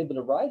World and I was able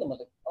to ride them, I was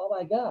like, oh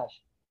my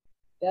gosh,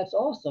 that's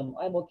awesome.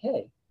 I'm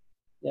okay.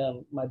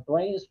 My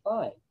brain is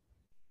fine.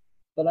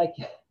 But I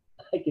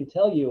can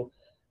tell you,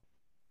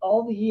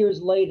 all the years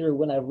later,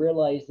 when I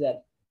realized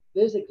that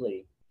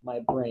physically my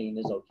brain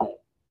is okay,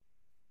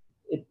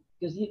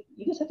 because you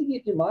just have to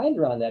get your mind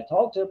around that.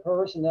 Talk to a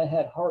person that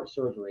had heart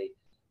surgery.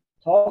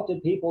 Talk to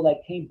people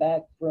that came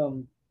back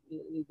from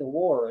the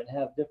war and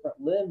have different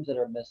limbs that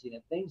are missing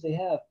and things they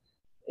have.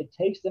 It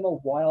takes them a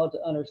while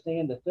to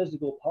understand the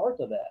physical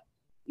part of that.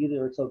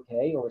 Either it's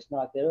okay or it's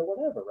not there or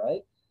whatever,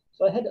 right?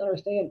 So I had to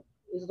understand,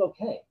 is it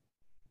okay?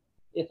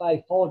 If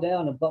I fall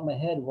down and bump my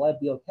head, will I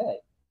be okay?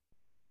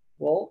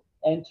 Well,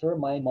 enter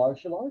my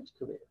martial arts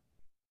career.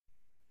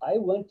 I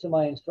went to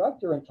my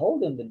instructor and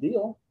told him the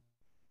deal.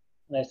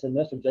 And I said,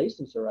 Mr.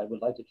 Jason, sir, I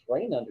would like to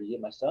train under you.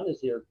 My son is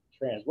here to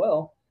train as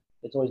well.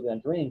 It's always been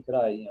a dream. Could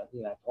I, I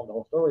told him the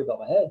whole story about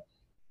my head.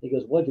 He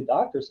goes, what did your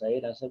doctor say?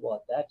 And I said, well,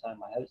 at that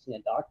time, I haven't seen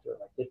a doctor in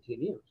like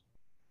 15 years.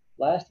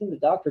 Last thing the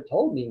doctor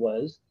told me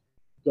was,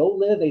 go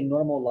live a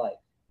normal life.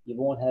 You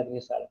won't have any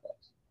side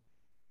effects.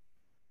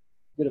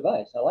 Good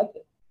advice. I liked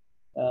it.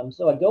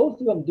 So I go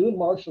through, I'm doing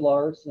martial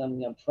arts and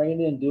I'm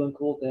training and doing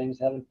cool things,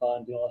 having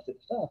fun, doing all that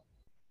different stuff.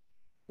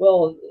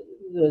 Well,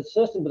 the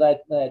system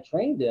that I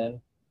trained in,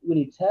 when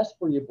you test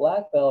for your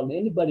black belt, and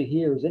anybody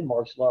here who's in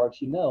martial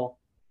arts, you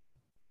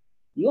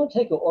don't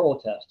take an oral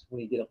test when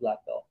you get a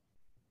black belt.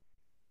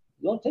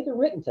 You don't take a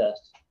written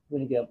test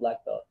when you get a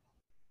black belt.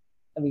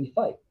 I mean, you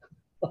fight,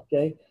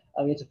 okay?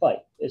 I mean, it's a fight.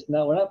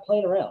 We're not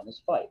playing around, it's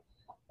a fight.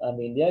 I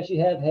mean, yes,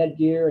 you have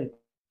headgear and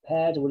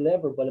pads or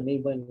whatever, but I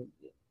mean, when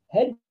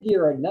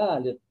headgear or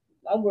not, if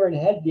I'm wearing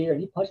headgear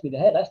and you punch me in the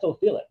head, I still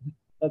feel it,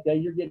 okay?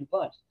 You're getting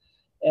punched.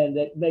 And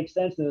that makes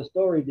sense in the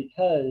story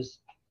because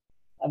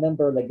I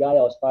remember the guy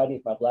I was fighting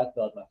for my black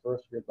belt, my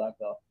first career black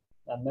belt.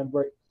 I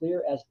remember it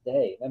clear as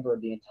day. I remember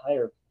the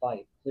entire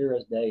fight, clear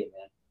as day,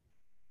 man.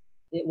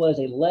 It was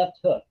a left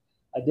hook.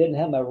 I didn't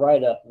have my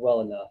right up well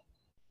enough,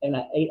 and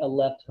I ate a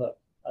left hook,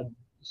 a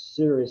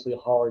seriously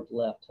hard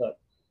left hook.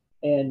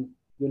 And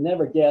you'll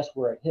never guess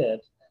where it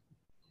hit.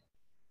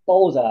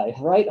 Bullseye,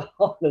 right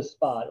on the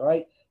spot,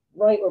 right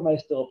where my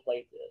steel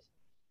plate is.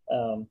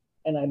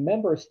 And I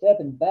remember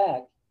stepping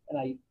back,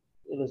 and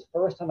it was the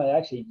first time I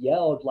actually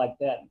yelled like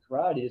that in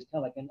karate. It's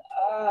kind of like an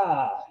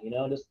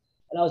just,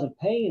 and I was in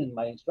pain, and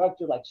my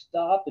instructor like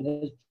stopped, and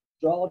his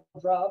jaw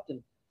dropped,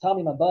 and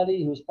Tommy, my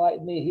buddy who was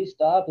fighting me, he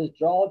stopped, his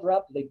jaw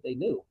dropped. They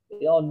knew,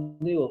 they all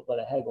knew what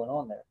I had going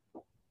on there.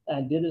 And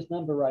I did this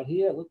number right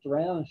here, looked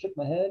around and shook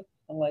my head.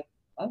 I'm like,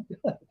 I'm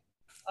good.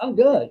 I'm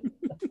good.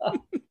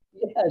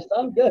 Yes,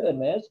 I'm good,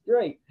 man. It's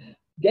great.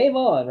 Game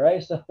on,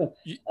 right? So,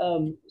 you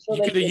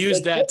could have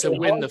used that to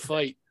win the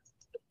fight,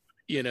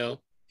 You're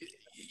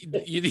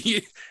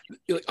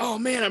like, oh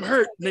man, I'm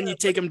hurt. And then you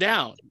take him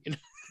down.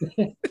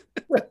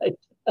 Right.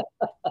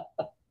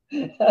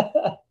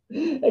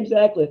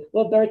 Exactly.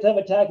 Well, third time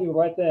attacking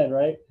right then,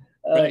 right?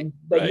 But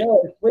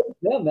no, it freaked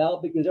them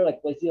out because they're like,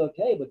 well, is he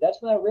okay? But that's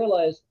when I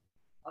realized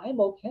I'm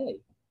okay.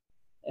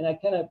 And I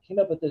kind of came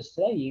up with this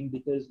saying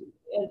because,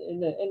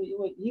 and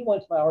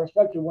our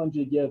instructor wanted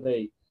you to give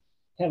a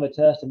kind of a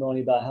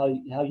testimony about how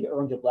you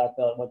earned your black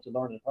belt and what you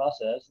learned in the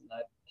process. And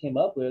I came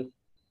up with,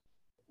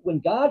 when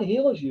God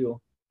heals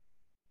you,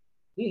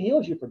 he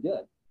heals you for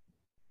good.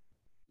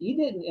 He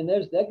didn't, and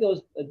that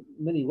goes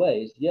many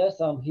ways. Yes,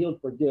 I'm healed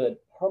for good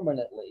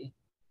permanently.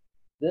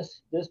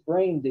 This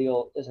brain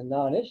deal is a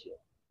non-issue.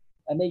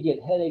 I may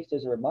get headaches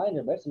as a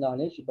reminder, but it's a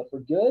non-issue. But for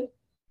good,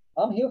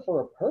 I'm here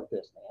for a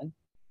purpose, man.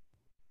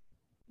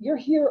 You're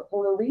here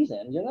for a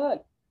reason.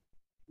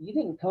 You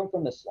didn't come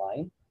from the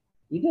slime.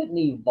 You didn't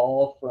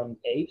evolve from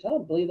apes. I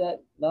don't believe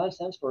that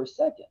nonsense for a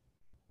second.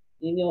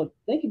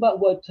 Think about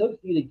what it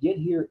took for you to get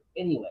here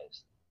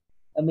anyways.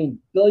 I mean,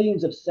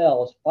 billions of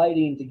cells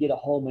fighting to get a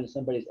home in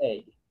somebody's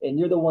egg, and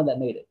you're the one that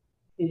made it.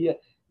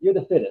 You're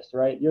the fittest,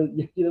 right? You're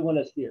the one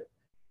that's here.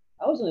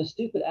 I was in a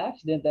stupid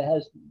accident that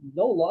has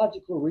no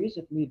logical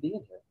reason for me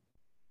being here.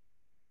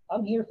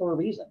 I'm here for a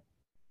reason.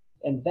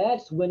 And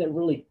that's when it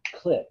really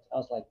clicked. I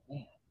was like,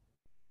 man,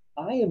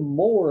 I am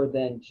more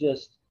than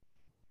just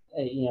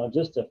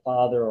a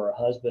father or a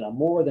husband. I'm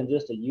more than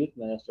just a youth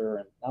minister,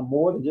 and I'm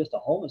more than just a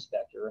home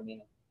inspector. I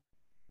mean,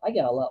 I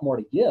got a lot more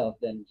to give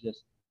than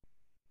just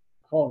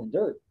crawling in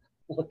dirt,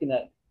 looking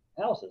at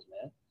houses,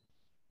 man.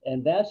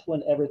 And that's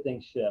when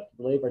everything shifted.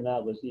 Believe it or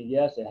not,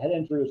 yes, a head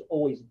injury was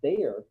always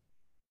there.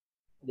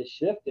 The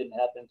shift didn't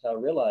happen until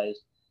I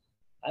realized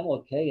I'm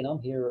okay and I'm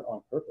here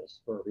on purpose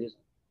for a reason.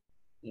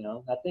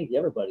 I think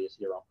everybody is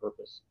here on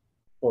purpose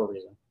for a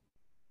reason.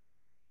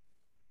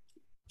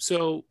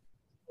 So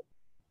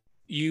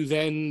you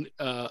then,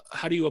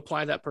 how do you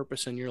apply that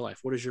purpose in your life?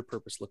 What does your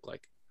purpose look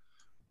like?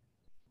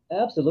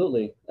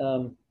 Absolutely.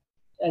 And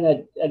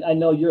I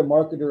know you're a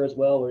marketer as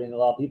well, where a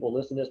lot of people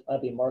listen to this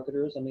might be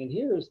marketers. I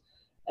mean,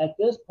 at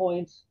this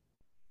point,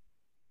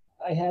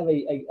 I have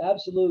a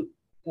absolute,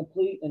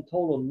 complete, and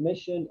total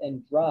mission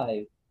and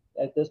drive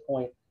at this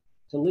point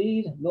to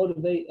lead,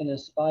 motivate, and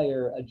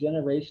inspire a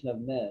generation of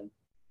men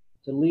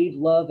to lead,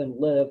 love, and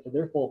live to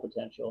their full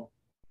potential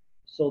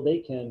so they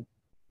can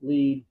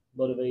lead,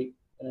 motivate,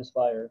 and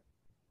inspire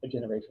a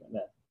generation of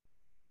men.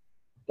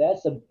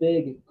 That's a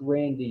big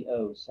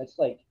grandiose.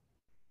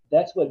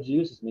 That's what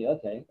juices me.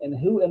 Okay. And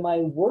who am I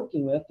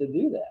working with to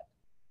do that?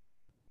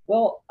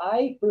 Well,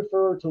 I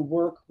prefer to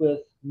work with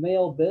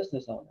male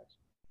business owners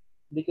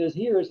because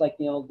here is like,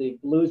 the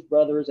Blues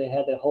Brothers, they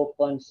had that whole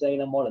fun saying,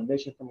 I'm on a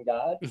mission from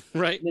God.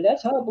 Right. I mean,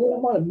 that's how I believe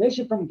I'm on a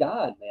mission from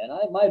God, man.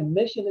 My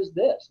mission is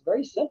this,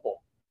 very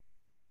simple,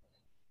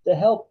 to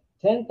help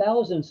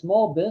 10,000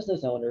 small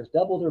business owners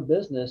double their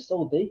business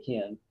so they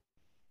can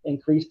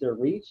increase their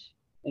reach,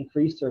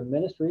 increase their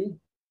ministry,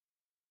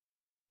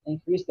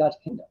 increase God's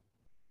kingdom.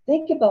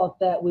 Think about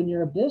that when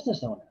you're a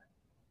business owner.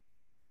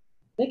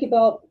 Think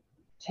about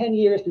 10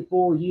 years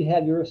before you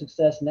have your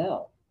success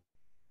now.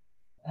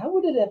 How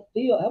would it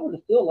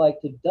feel like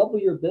to double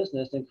your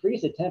business,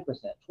 increase it 10%,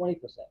 20%?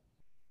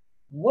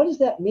 What does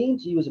that mean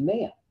to you as a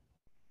man?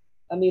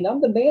 I mean,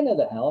 I'm the man of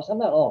the house. I'm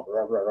not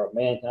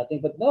man kind of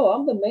thing, but no,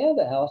 I'm the man of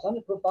the house. I'm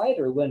the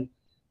provider. When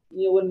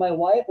my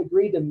wife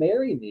agreed to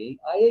marry me,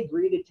 I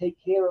agreed to take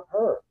care of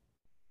her.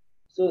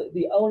 So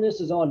the onus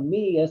is on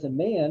me as a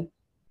man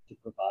to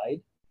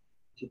provide,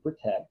 to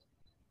protect,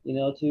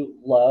 to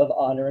love,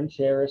 honor, and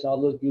cherish, all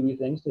those gooey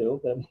things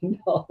too. But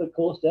all the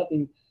cool stuff.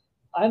 And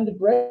I'm the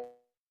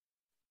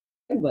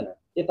breadwinner.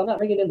 If I'm not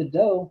bringing in the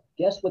dough,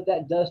 guess what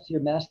that does to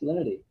your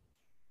masculinity?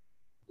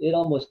 It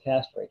almost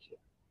castrates you.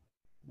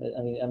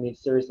 I mean,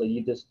 seriously,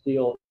 you just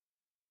feel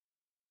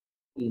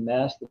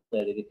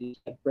emasculated if you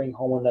can't bring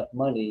home enough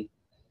money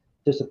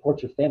to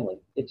support your family.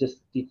 It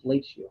just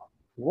deflates you.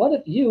 What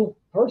if you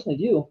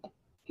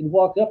can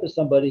walk up to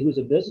somebody who's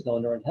a business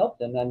owner and help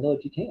them? And I know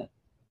that you can.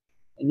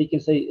 And you can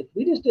say, if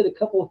we just did a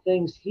couple of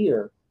things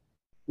here,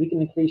 we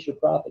can increase your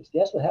profits.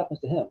 Guess what happens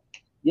to him?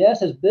 Yes,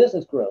 his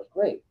business grows.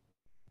 Great.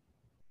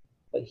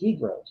 But he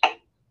grows.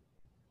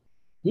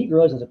 He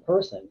grows as a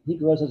person. He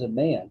grows as a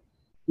man.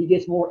 He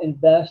gets more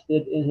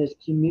invested in his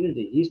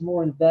community. He's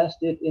more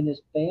invested in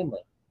his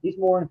family. He's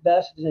more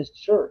invested in his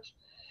church.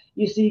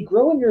 You see,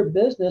 growing your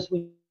business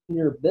when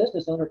you're a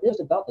business owner is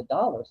about the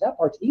dollars. That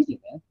part's easy,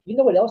 man. You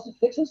know what else it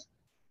fixes?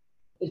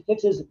 It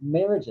fixes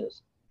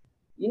marriages.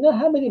 You know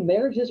how many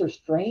marriages are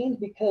strained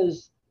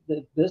because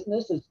the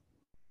business is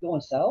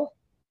going south?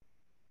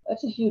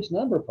 That's a huge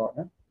number,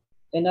 partner.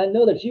 And I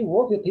know that you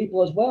work with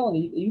people as well, and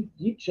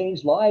you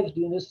change lives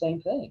doing this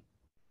same thing.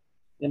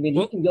 I mean,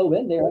 you can go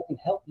in there, I can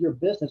help your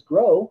business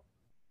grow.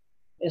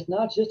 It's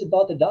not just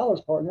about the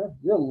dollars, partner.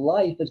 Your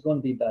life is going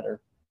to be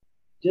better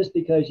just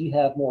because you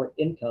have more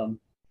income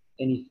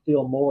and you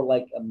feel more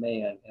like a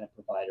man and a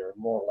provider,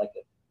 more like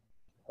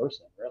a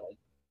person, really.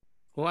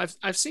 Well,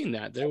 I've seen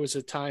that. There was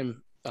a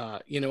time,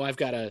 right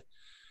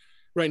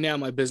now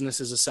my business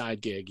is a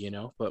side gig,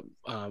 but,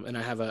 and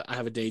I have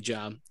a day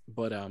job,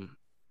 but,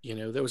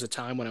 there was a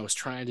time when I was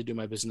trying to do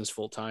my business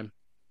full time,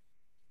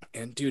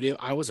 and dude,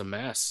 I was a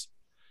mess.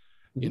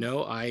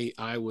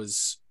 Mm-hmm. I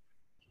was,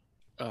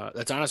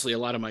 that's honestly a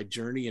lot of my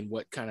journey and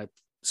what kind of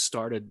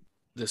started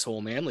this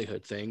whole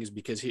manlyhood thing is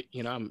because,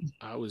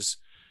 I was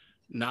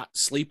not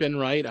sleeping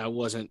right. I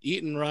wasn't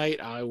eating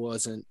right. I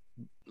wasn't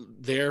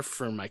there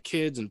for my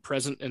kids and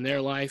present in their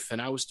life.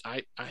 And I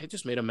had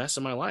just made a mess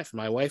of my life.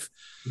 My wife,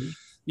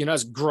 mm-hmm. I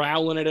was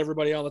growling at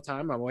everybody all the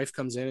time. My wife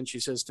comes in and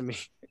she says to me,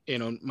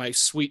 my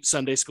sweet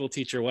Sunday school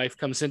teacher wife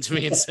comes into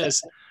me and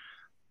says,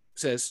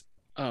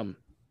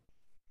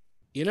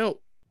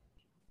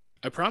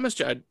 I promised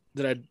you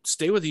that I'd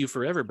stay with you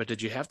forever, but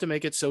did you have to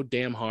make it so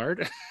damn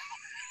hard?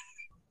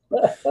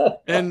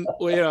 And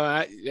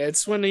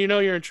it's when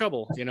you're in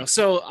trouble.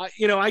 So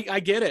I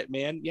get it,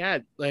 man. Yeah,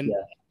 and yeah.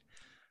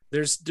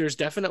 There's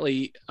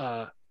definitely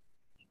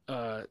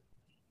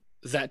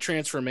that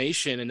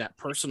transformation and that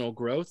personal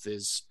growth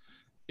is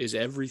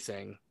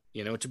everything.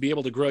 To be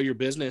able to grow your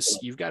business,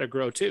 you've got to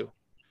grow too.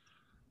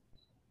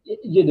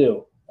 You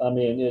do. I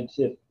mean, it's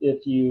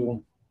if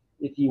you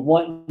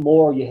want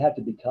more, you have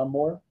to become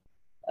more.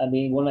 I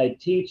mean, when I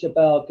teach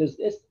about, because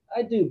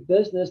I do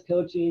business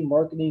coaching,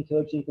 marketing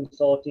coaching,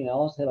 consulting. I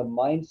also have a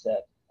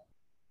mindset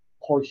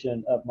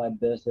portion of my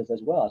business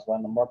as well. That's why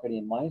I'm a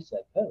marketing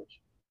mindset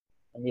coach.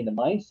 I mean, the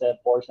mindset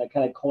portion, I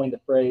kind of coined the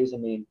phrase. I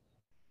mean,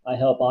 I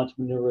help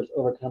entrepreneurs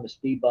overcome the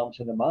speed bumps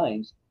in their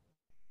minds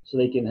so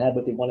they can have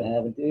what they want to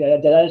have.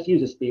 And I just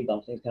use a speed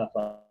bump thing. It's kind of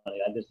funny.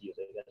 I just use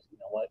it. You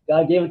know what?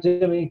 God gave it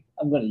to me.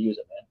 I'm going to use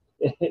it,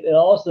 man. It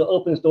also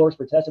opens doors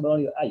for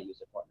testimony. I use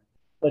it for me.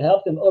 But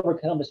help them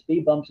overcome the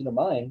speed bumps in their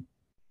mind.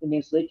 It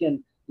means they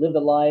can live the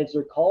lives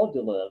they're called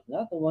to live,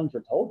 not the ones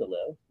they're told to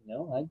live.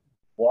 I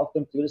walk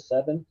them through the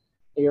 7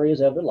 areas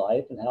of their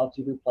life and how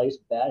to replace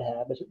bad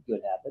habits with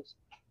good habits.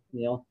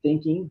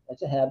 Thinking,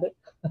 that's a habit.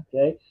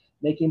 Okay.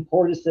 Making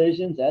poor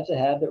decisions, that's a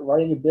habit.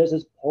 Running your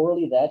business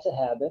poorly, that's a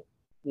habit.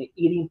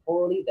 Eating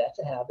poorly, that's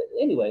a habit.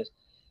 Anyways,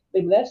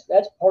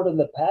 that's part of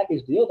the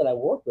package deal that I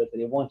work with.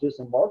 And it won't just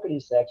a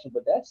marketing section,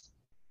 but that's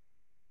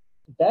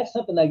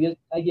something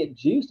I get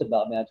juiced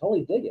about, man. I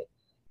totally dig it.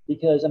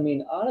 Because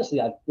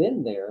honestly, I've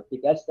been there.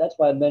 That's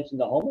why I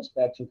mentioned the home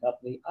inspection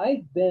company.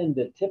 I've been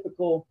the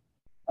typical,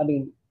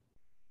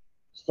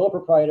 sole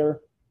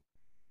proprietor,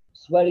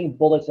 sweating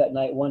bullets at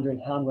night, wondering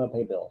how I'm going to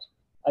pay bills.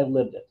 I've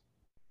lived it,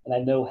 and I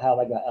know how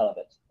I got out of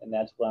it, and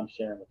that's what I'm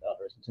sharing with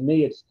others. And to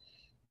me,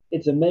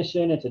 it's a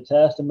mission, it's a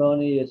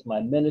testimony, it's my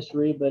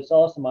ministry, but it's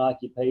also my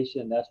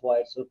occupation. That's why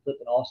it's so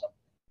flipping awesome,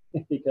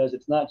 because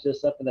it's not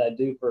just something that I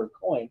do for a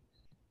coin.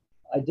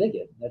 I dig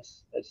it.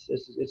 It's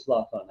a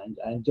lot of fun.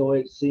 I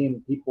enjoy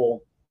seeing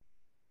people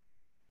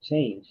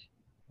change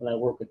when I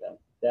work with them.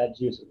 That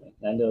juices me.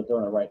 And I know they're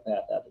on the right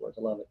path afterwards.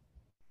 I love it.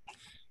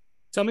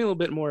 Tell me a little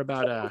bit more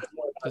about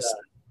this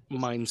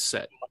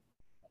mindset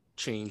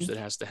change that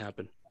has to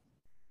happen.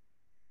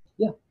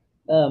 Yeah.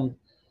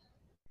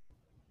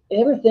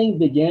 Everything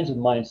begins with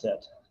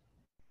mindset.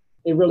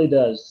 It really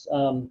does.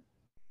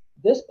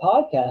 This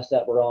podcast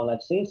that we're on,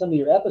 I've seen some of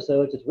your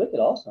episodes. It's wicked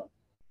awesome.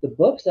 The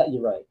books that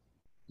you write.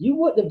 You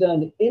wouldn't have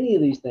done any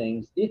of these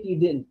things if you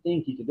didn't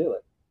think you could do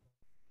it.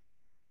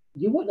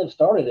 You wouldn't have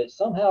started it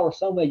somehow or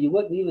some way. You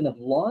wouldn't even have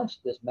launched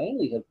this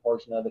manlyhood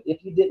portion of it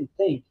if you didn't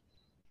think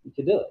you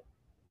could do it.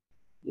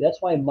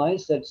 That's why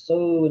mindset's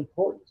so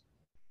important.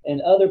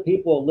 And other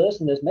people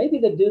listen to this. Maybe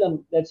the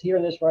dude that's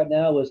hearing this right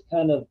now was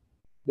kind of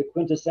the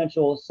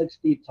quintessential 6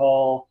 feet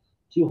tall,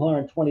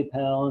 220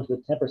 pounds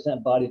with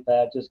 10% body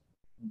fat, just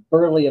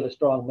burly of a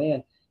strong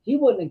man. He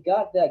wouldn't have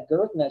got that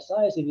girth and that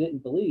size if he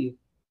didn't believe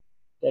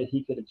that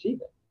he could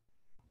achieve it.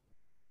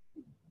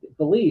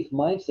 Belief,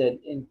 mindset,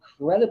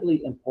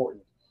 incredibly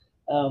important.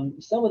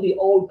 Some of the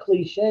old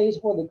cliches,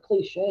 well, they're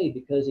cliche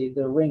because they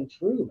ring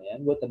true,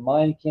 man. What the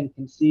mind can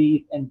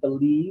conceive and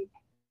believe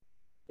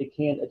it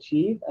can't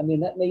achieve.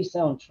 That may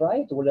sound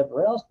trite or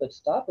whatever else, but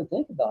stop and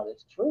think about it.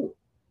 It's true.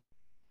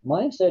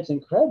 Mindset's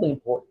incredibly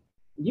important.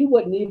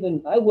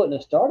 I wouldn't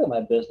have started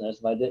my business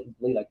if I didn't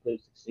believe I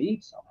could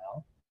succeed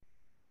somehow.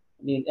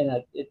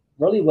 It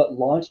really what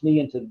launched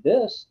me into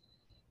this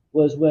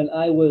was when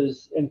I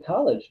was in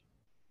college.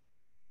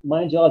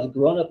 Mind you, I was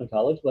grown up in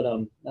college, but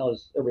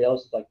everybody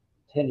else was like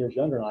 10 years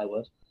younger than I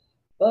was,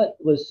 but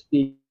was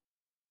speaking,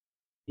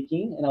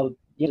 and I would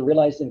begin to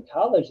realize in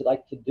college that I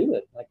could do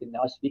it. I could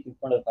now speak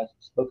I've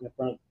spoken in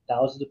front of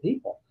thousands of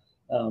people.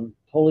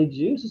 Totally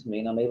juices me,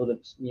 and I'm able to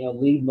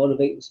lead,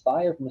 motivate,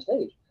 inspire from the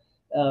stage.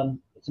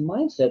 It's a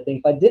mindset thing.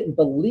 If I didn't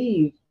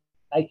believe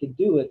I could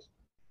do it,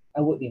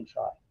 I wouldn't even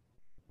try.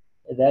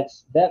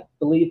 That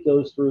belief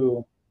goes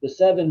through the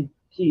 7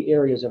 key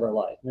areas of our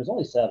life. And there's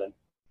only 7.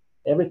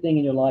 Everything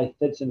in your life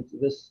fits into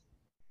this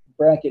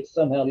bracket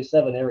somehow, these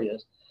 7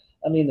 areas.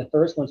 The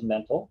first one's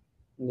mental,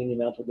 your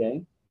mental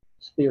game,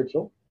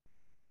 spiritual,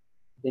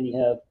 then you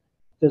have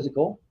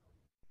physical,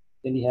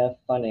 then you have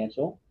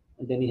financial,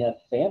 and then you have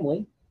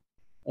family,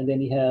 and then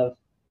you have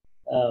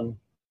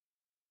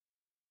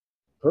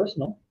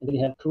personal, and then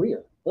you have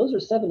career. Those are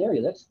 7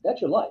 areas. That's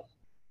your life.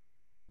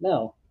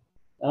 Now,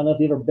 I don't know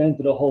if you've ever been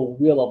through the whole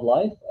Wheel of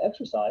Life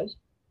exercise.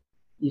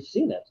 You've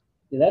seen it.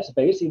 And that's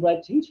basically what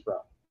I teach from.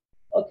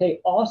 Okay,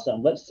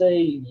 awesome. Let's say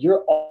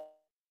you're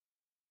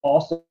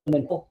awesome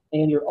in health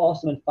and you're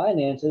awesome in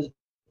finances,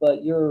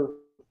 but your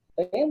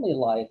family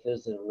life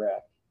is a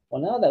wreck.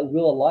 Well, now that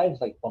Wheel of Life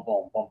is like bum,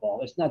 bum, bum,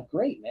 bum. It's not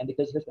great, man,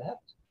 because here's what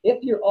happens.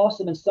 If you're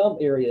awesome in some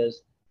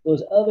areas,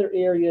 those other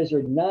areas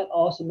you're not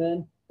awesome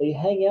in, they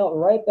hang out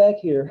right back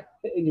here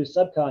in your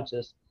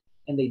subconscious,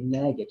 and they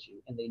nag at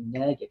you, and they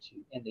nag at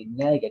you, and they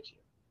nag at you.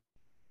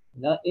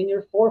 Not in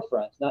your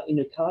forefront, not in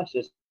your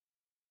conscious,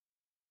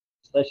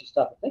 unless you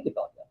stop and think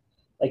about that.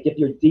 Like if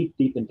you're deep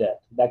in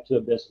debt, back to a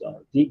business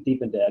owner, deep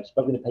in debt,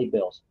 struggling to pay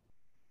bills.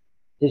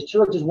 His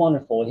church is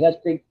wonderful. He has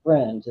great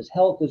friends. His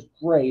health is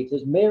great.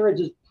 His marriage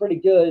is pretty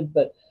good,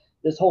 but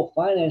this whole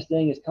finance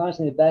thing is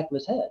constantly in the back of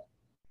his head.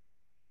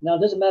 Now,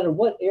 it doesn't matter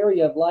what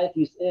area of life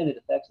he's in, it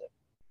affects it.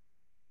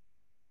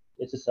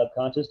 It's the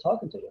subconscious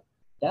talking to you.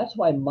 That's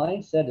why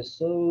mindset is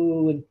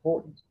so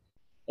important.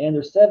 And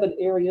there's 7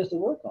 areas to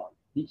work on.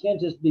 You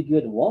can't just be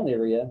good in one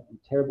area and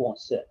terrible on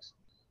 6.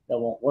 That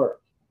won't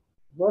work.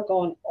 Work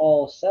on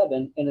all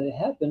 7, and it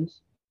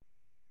happens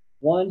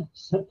one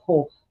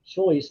simple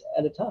choice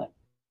at a time.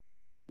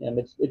 And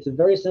it's a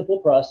very simple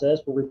process.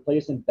 We're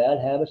replacing bad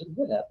habits with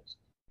good habits.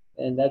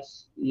 And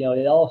that's,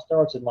 it all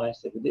starts with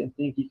mindset. If you didn't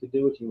think you could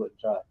do it, you wouldn't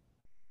try.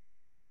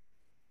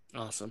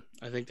 Awesome.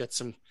 I think that's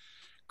some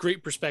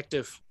great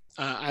perspective.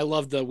 I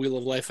love the Wheel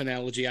of Life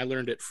analogy. I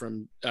learned it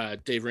from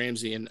Dave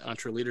Ramsey in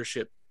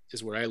EntreLeadership.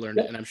 is where I learned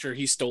it, and I'm sure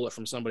he stole it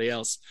from somebody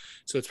else.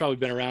 So it's probably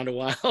been around a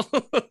while.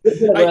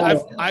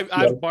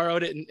 I've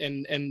borrowed it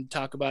and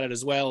talk about it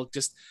as well,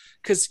 just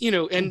because, you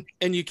know, and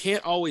you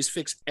can't always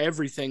fix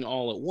everything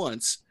all at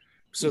once.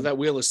 So that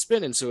wheel is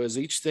spinning. So as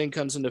each thing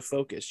comes into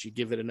focus, you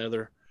give it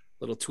another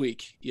little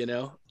tweak, you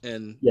know,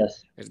 and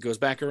yes, it goes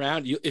back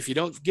around. If you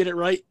don't get it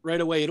right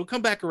away, it'll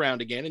come back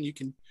around again, and you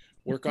can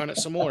work on it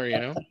some more, you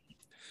know?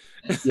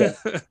 yeah.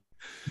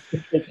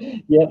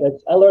 Yeah,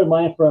 I learned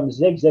mine from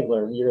Zig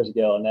Ziglar years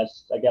ago, and I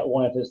got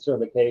one of his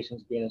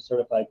certifications, being a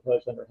certified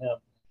coach under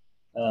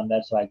him.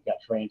 That's how I got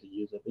trained to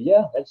use it. But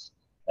yeah, that's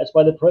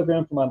why the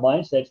program for my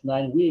mindset's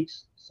 9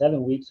 weeks.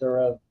 7 weeks are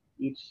of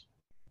each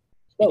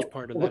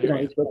part of that area.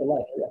 On each book of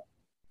life. Yeah,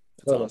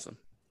 that's totally awesome.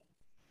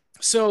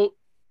 So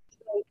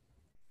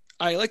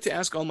I like to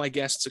ask all my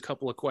guests a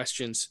couple of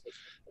questions.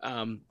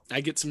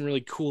 I get some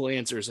really cool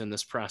answers in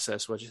this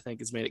process, which I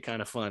think has made it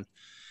kind of fun.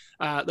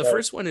 The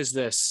first one is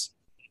this,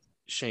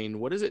 Shane: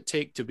 what does it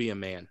take to be a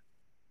man?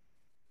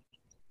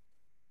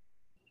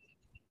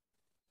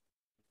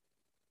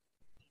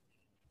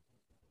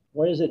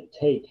 What does it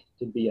take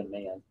to be a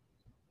man?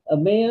 A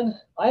man,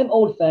 I'm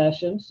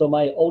old-fashioned, so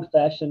my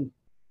old-fashioned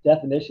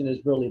definition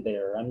is really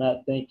there. I'm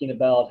not thinking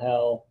about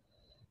how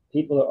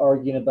people are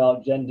arguing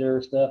about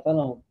gender stuff. I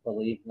don't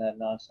believe in that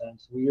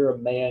nonsense. When you're a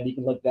man, you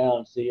can look down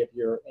and see if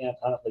you're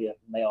anatomically a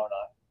male or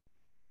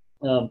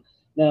not.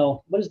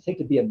 Now, what does it take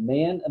to be a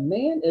man? A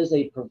man is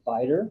a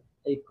provider,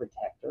 a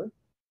protector.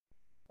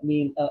 I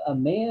mean, a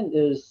man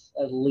is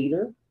a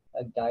leader,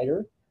 a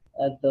guider,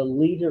 the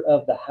leader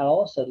of the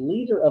house, a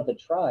leader of the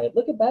tribe.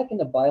 Look at back in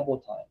the Bible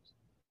times.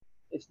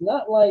 It's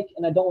not like,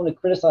 and I don't want to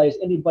criticize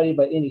anybody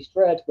by any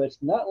stretch, but it's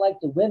not like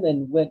the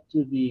women went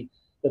to the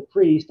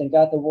priest and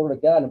got the word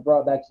of God and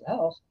brought it back to the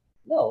house.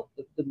 No,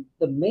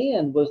 the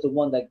man was the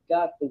one that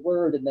got the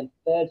word and then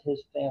fed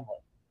his family.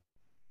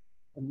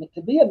 And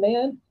to be a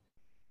man,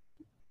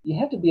 you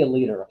have to be a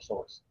leader of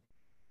sorts.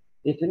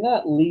 If you're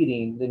not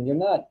leading, then you're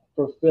not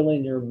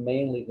fulfilling your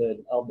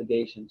manlyhood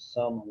obligation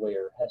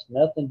somewhere. It has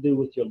nothing to do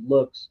with your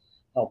looks,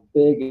 how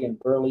big and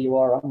burly you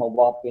are. I'm a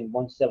whopping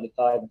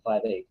 175 and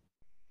 5'8".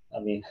 I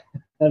mean,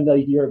 I know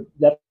you're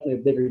definitely a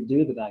bigger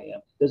dude than I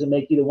am. Doesn't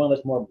make either one of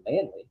us more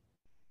manly.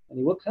 I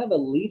mean, what kind of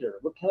a leader,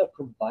 what kind of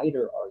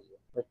provider are you?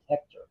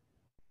 Protector.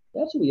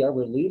 That's who we are.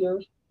 We're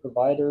leaders,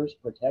 providers,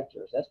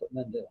 protectors. That's what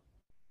men do.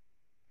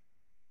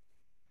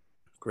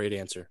 Great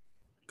answer.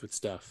 Good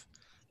stuff.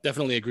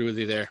 Definitely agree with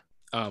you there.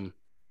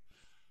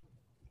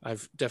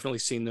 I've definitely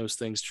seen those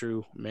things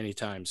true many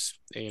times,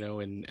 you know,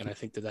 and I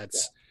think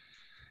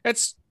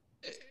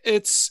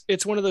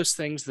it's one of those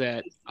things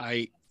that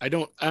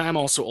I'm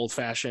also old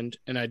fashioned,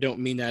 and I don't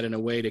mean that in a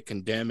way to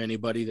condemn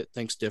anybody that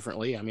thinks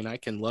differently. I mean, I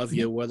can love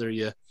you whether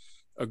you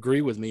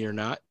agree with me or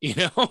not, you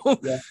know,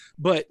 yeah,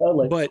 but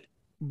totally.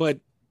 but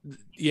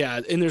yeah.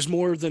 And there's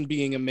more than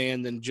being a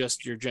man than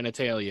just your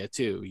genitalia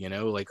too, you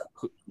know,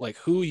 like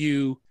who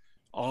you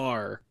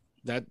are.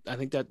 That I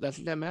think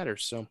that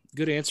matters. So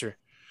good answer.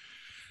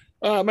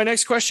 My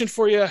next question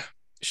for you,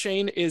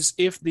 Shane, is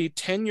if the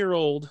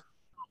 10-year-old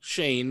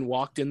Shane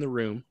walked in the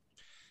room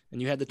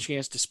and you had the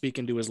chance to speak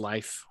into his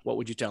life, what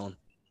would you tell him?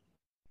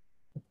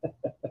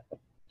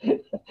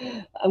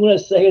 I'm going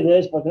to say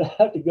this, but I'm going to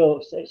have to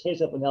go say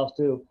something else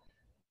too.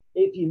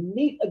 If you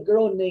meet a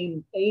girl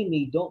named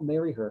Amy, don't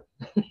marry her.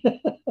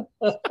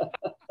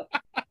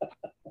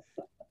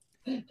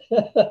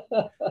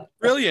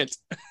 Brilliant.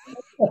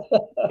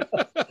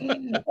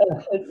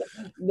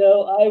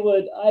 No, I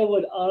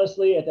would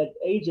honestly, at the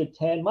age of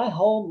 10, my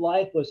home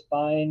life was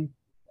fine.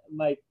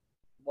 My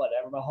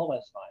home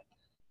life was fine.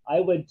 I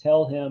would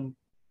tell him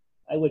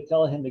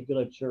to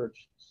go to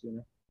church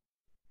sooner.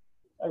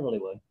 I really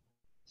would.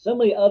 So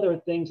many other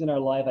things in our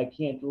life I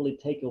can't really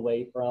take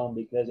away from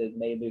because it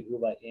made me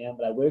who I am,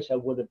 but I wish I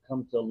would have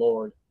come to the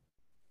Lord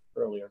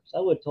earlier. So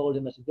I would have told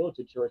him, I said, go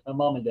to church. My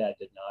mom and dad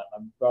did not.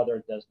 My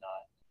brother does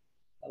not.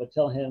 I would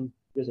tell him,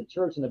 there's a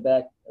church in the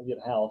back of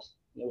your house,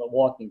 you know,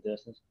 walking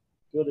distance.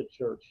 Go to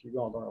church. You're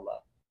going to learn a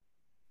lot.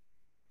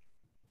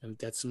 And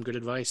that's some good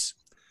advice.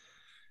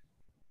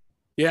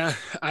 Yeah,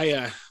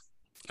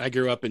 I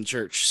grew up in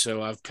church,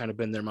 so I've kind of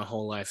been there my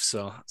whole life.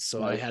 So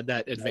nice. I had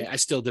that advantage. I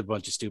still did a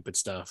bunch of stupid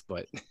stuff,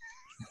 but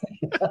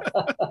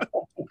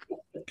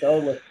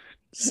totally.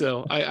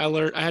 So I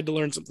learned. I had to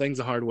learn some things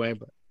the hard way,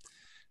 but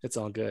it's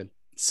all good.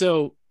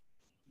 So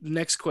the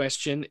next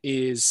question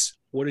is,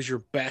 what is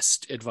your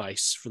best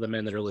advice for the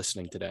men that are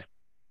listening today?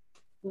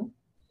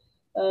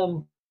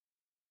 I'll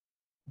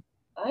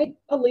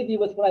leave you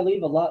with what I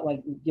leave a lot when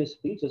I give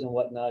speeches and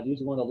whatnot.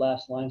 Usually one of the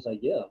last lines I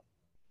give.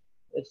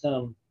 It's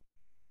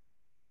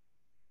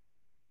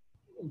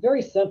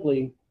very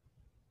simply,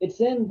 it's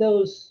in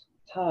those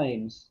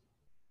times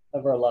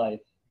of our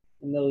life,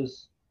 in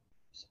those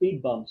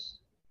speed bumps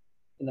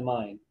in the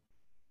mind,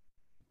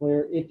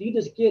 where if you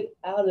just get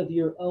out of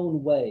your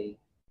own way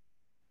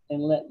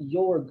and let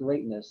your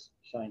greatness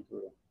shine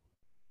through,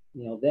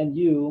 you know, then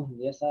you,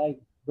 yes, I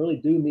really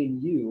do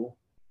mean you,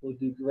 will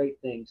do great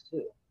things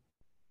too.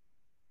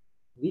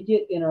 We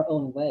get in our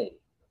own way.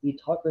 We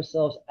talk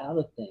ourselves out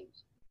of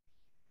things.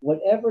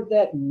 whatever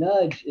that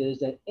nudge is,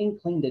 that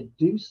inkling to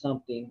do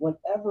something,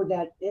 whatever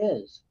that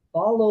is,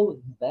 follow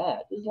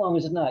that, as long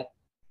as it's not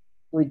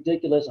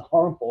ridiculous and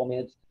harmful. I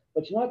mean,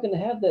 but you're not going to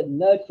have that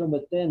nudge from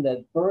within,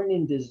 that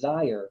burning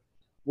desire.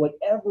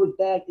 Whatever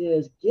that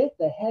is, get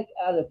the heck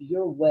out of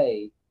your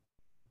way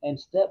and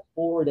step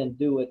forward and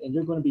do it. And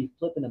you're going to be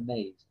flipping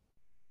amazed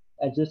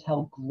at just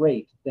how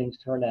great things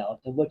turn out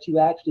and what you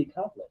actually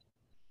accomplish.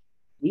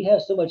 We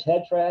have so much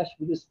head trash,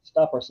 we just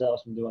stop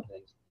ourselves from doing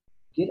things.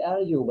 Get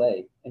out of your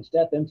way and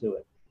step into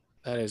it.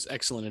 That is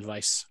excellent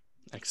advice.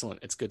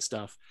 Excellent. It's good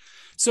stuff.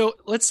 So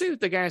let's say that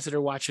the guys that are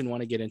watching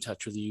want to get in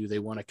touch with you. They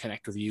want to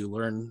connect with you,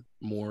 learn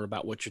more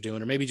about what you're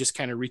doing, or maybe just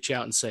kind of reach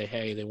out and say,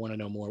 hey, they want to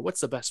know more.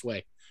 What's the best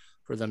way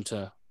for them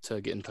to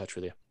get in touch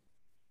with you?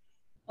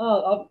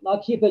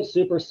 I'll keep it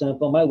super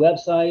simple. My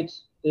website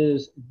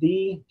is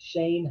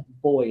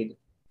theshaneboyd.com.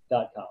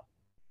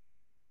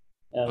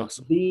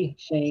 Awesome. The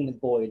Shane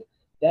Boyd.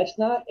 That's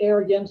not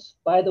arrogance,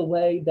 by the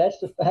way. That's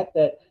the fact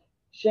that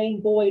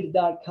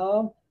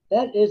ShaneBoyd.com,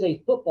 that is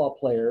a football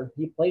player.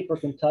 He played for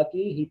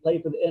Kentucky. He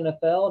played for the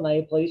NFL, and now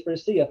he plays for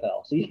the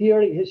CFL. So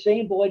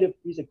Shane Boyd,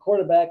 he's a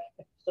quarterback,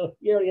 so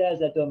he already has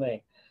that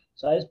domain.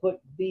 So I just put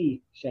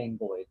the Shane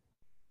Boyd.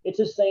 It's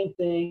the same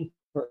thing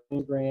for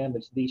Instagram.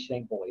 It's the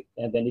Shane Boyd.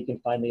 And then you can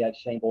find me at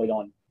Shane Boyd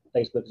on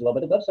Facebook as well.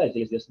 But the website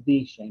is just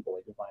the Shane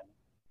Boyd. You'll find me.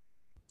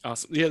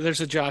 Awesome. Yeah,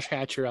 there's a Josh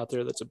Hatcher out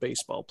there that's a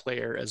baseball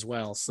player as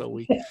well. So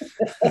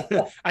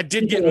I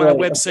did get my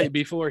website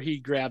before he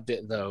grabbed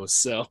it, though.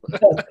 So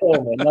that's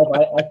cool, man. No,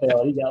 I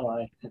failed. He got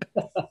mine.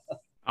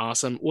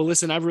 Awesome. Well,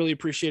 listen, I've really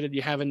appreciated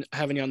you having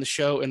you on the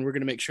show, and we're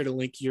going to make sure to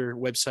link your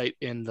website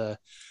in the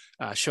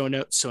show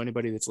notes so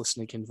anybody that's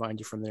listening can find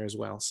you from there as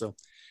well. So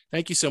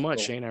thank you so much,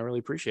 cool. Shane. I really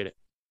appreciate it.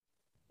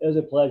 It was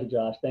a pleasure,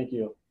 Josh. Thank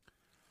you.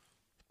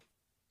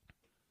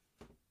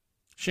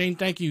 Shane,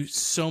 thank you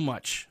so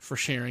much for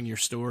sharing your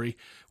story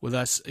with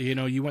us. You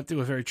know, you went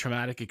through a very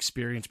traumatic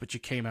experience, but you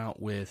came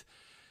out with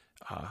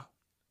an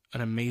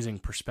amazing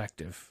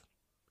perspective.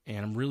 And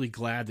I'm really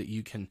glad that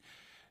you can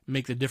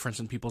make the difference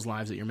in people's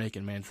lives that you're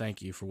making, man.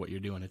 Thank you for what you're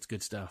doing. It's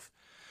good stuff.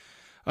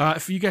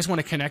 If you guys want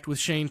to connect with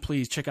Shane,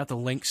 please check out the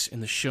links in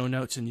the show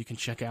notes, and you can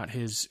check out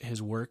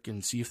his work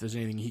and see if there's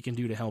anything he can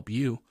do to help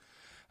you.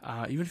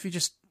 Even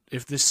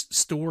if this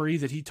story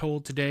that he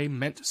told today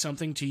meant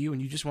something to you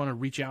and you just want to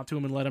reach out to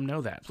him and let him know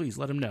that, please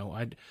let him know.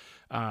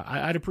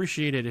 I'd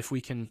appreciate it if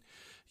we can,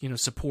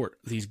 support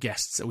these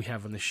guests that we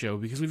have on the show,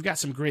 because we've got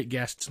some great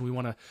guests and we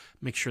want to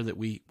make sure that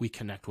we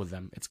connect with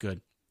them. It's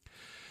good.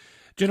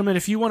 Gentlemen,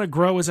 if you want to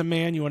grow as a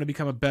man, you want to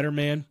become a better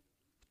man,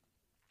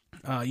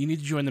 you need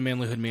to join the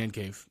Manlyhood Man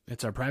Cave.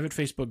 It's our private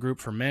Facebook group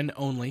for men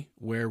only,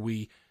 where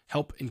we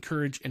help,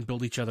 encourage, and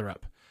build each other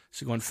up.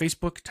 So go on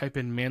Facebook, type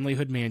in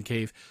Manlyhood Man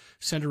Cave,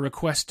 send a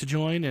request to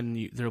join,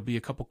 and there'll be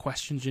a couple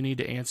questions you need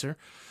to answer.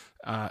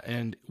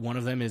 And one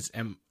of them is,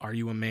 are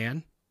you a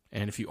man?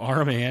 And if you are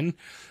a man,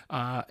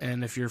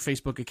 and if your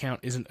Facebook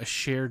account isn't a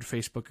shared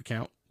Facebook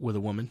account with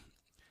a woman,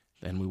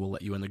 then we will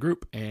let you in the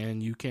group,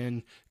 and you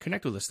can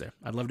connect with us there.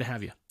 I'd love to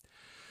have you.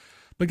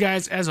 But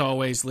guys, as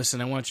always,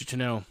 listen, I want you to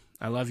know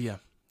I love you,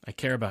 I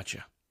care about you,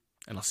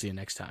 and I'll see you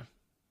next time.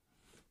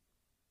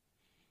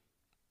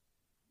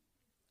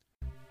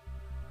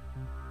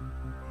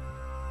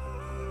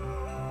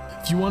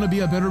 If you want to be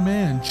a better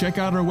man, check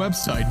out our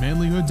website,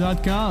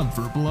 manlyhood.com,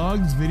 for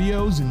blogs,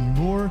 videos, and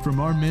more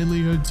from our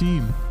Manlyhood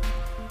team.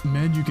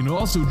 And you can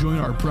also join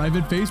our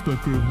private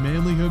Facebook group,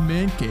 Manlyhood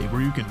Man Cave,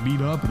 where you can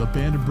meet up with a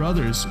band of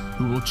brothers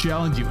who will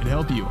challenge you and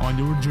help you on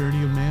your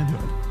journey of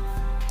manhood.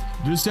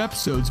 This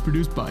episode is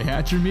produced by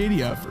Hatcher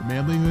Media for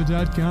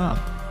manlyhood.com.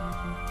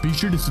 Be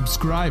sure to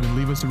subscribe and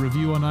leave us a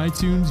review on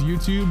iTunes,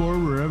 YouTube, or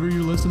wherever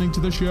you're listening to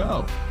the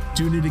show.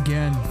 Tune in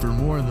again for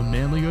more of the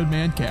Manlyhood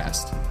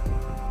Mancast.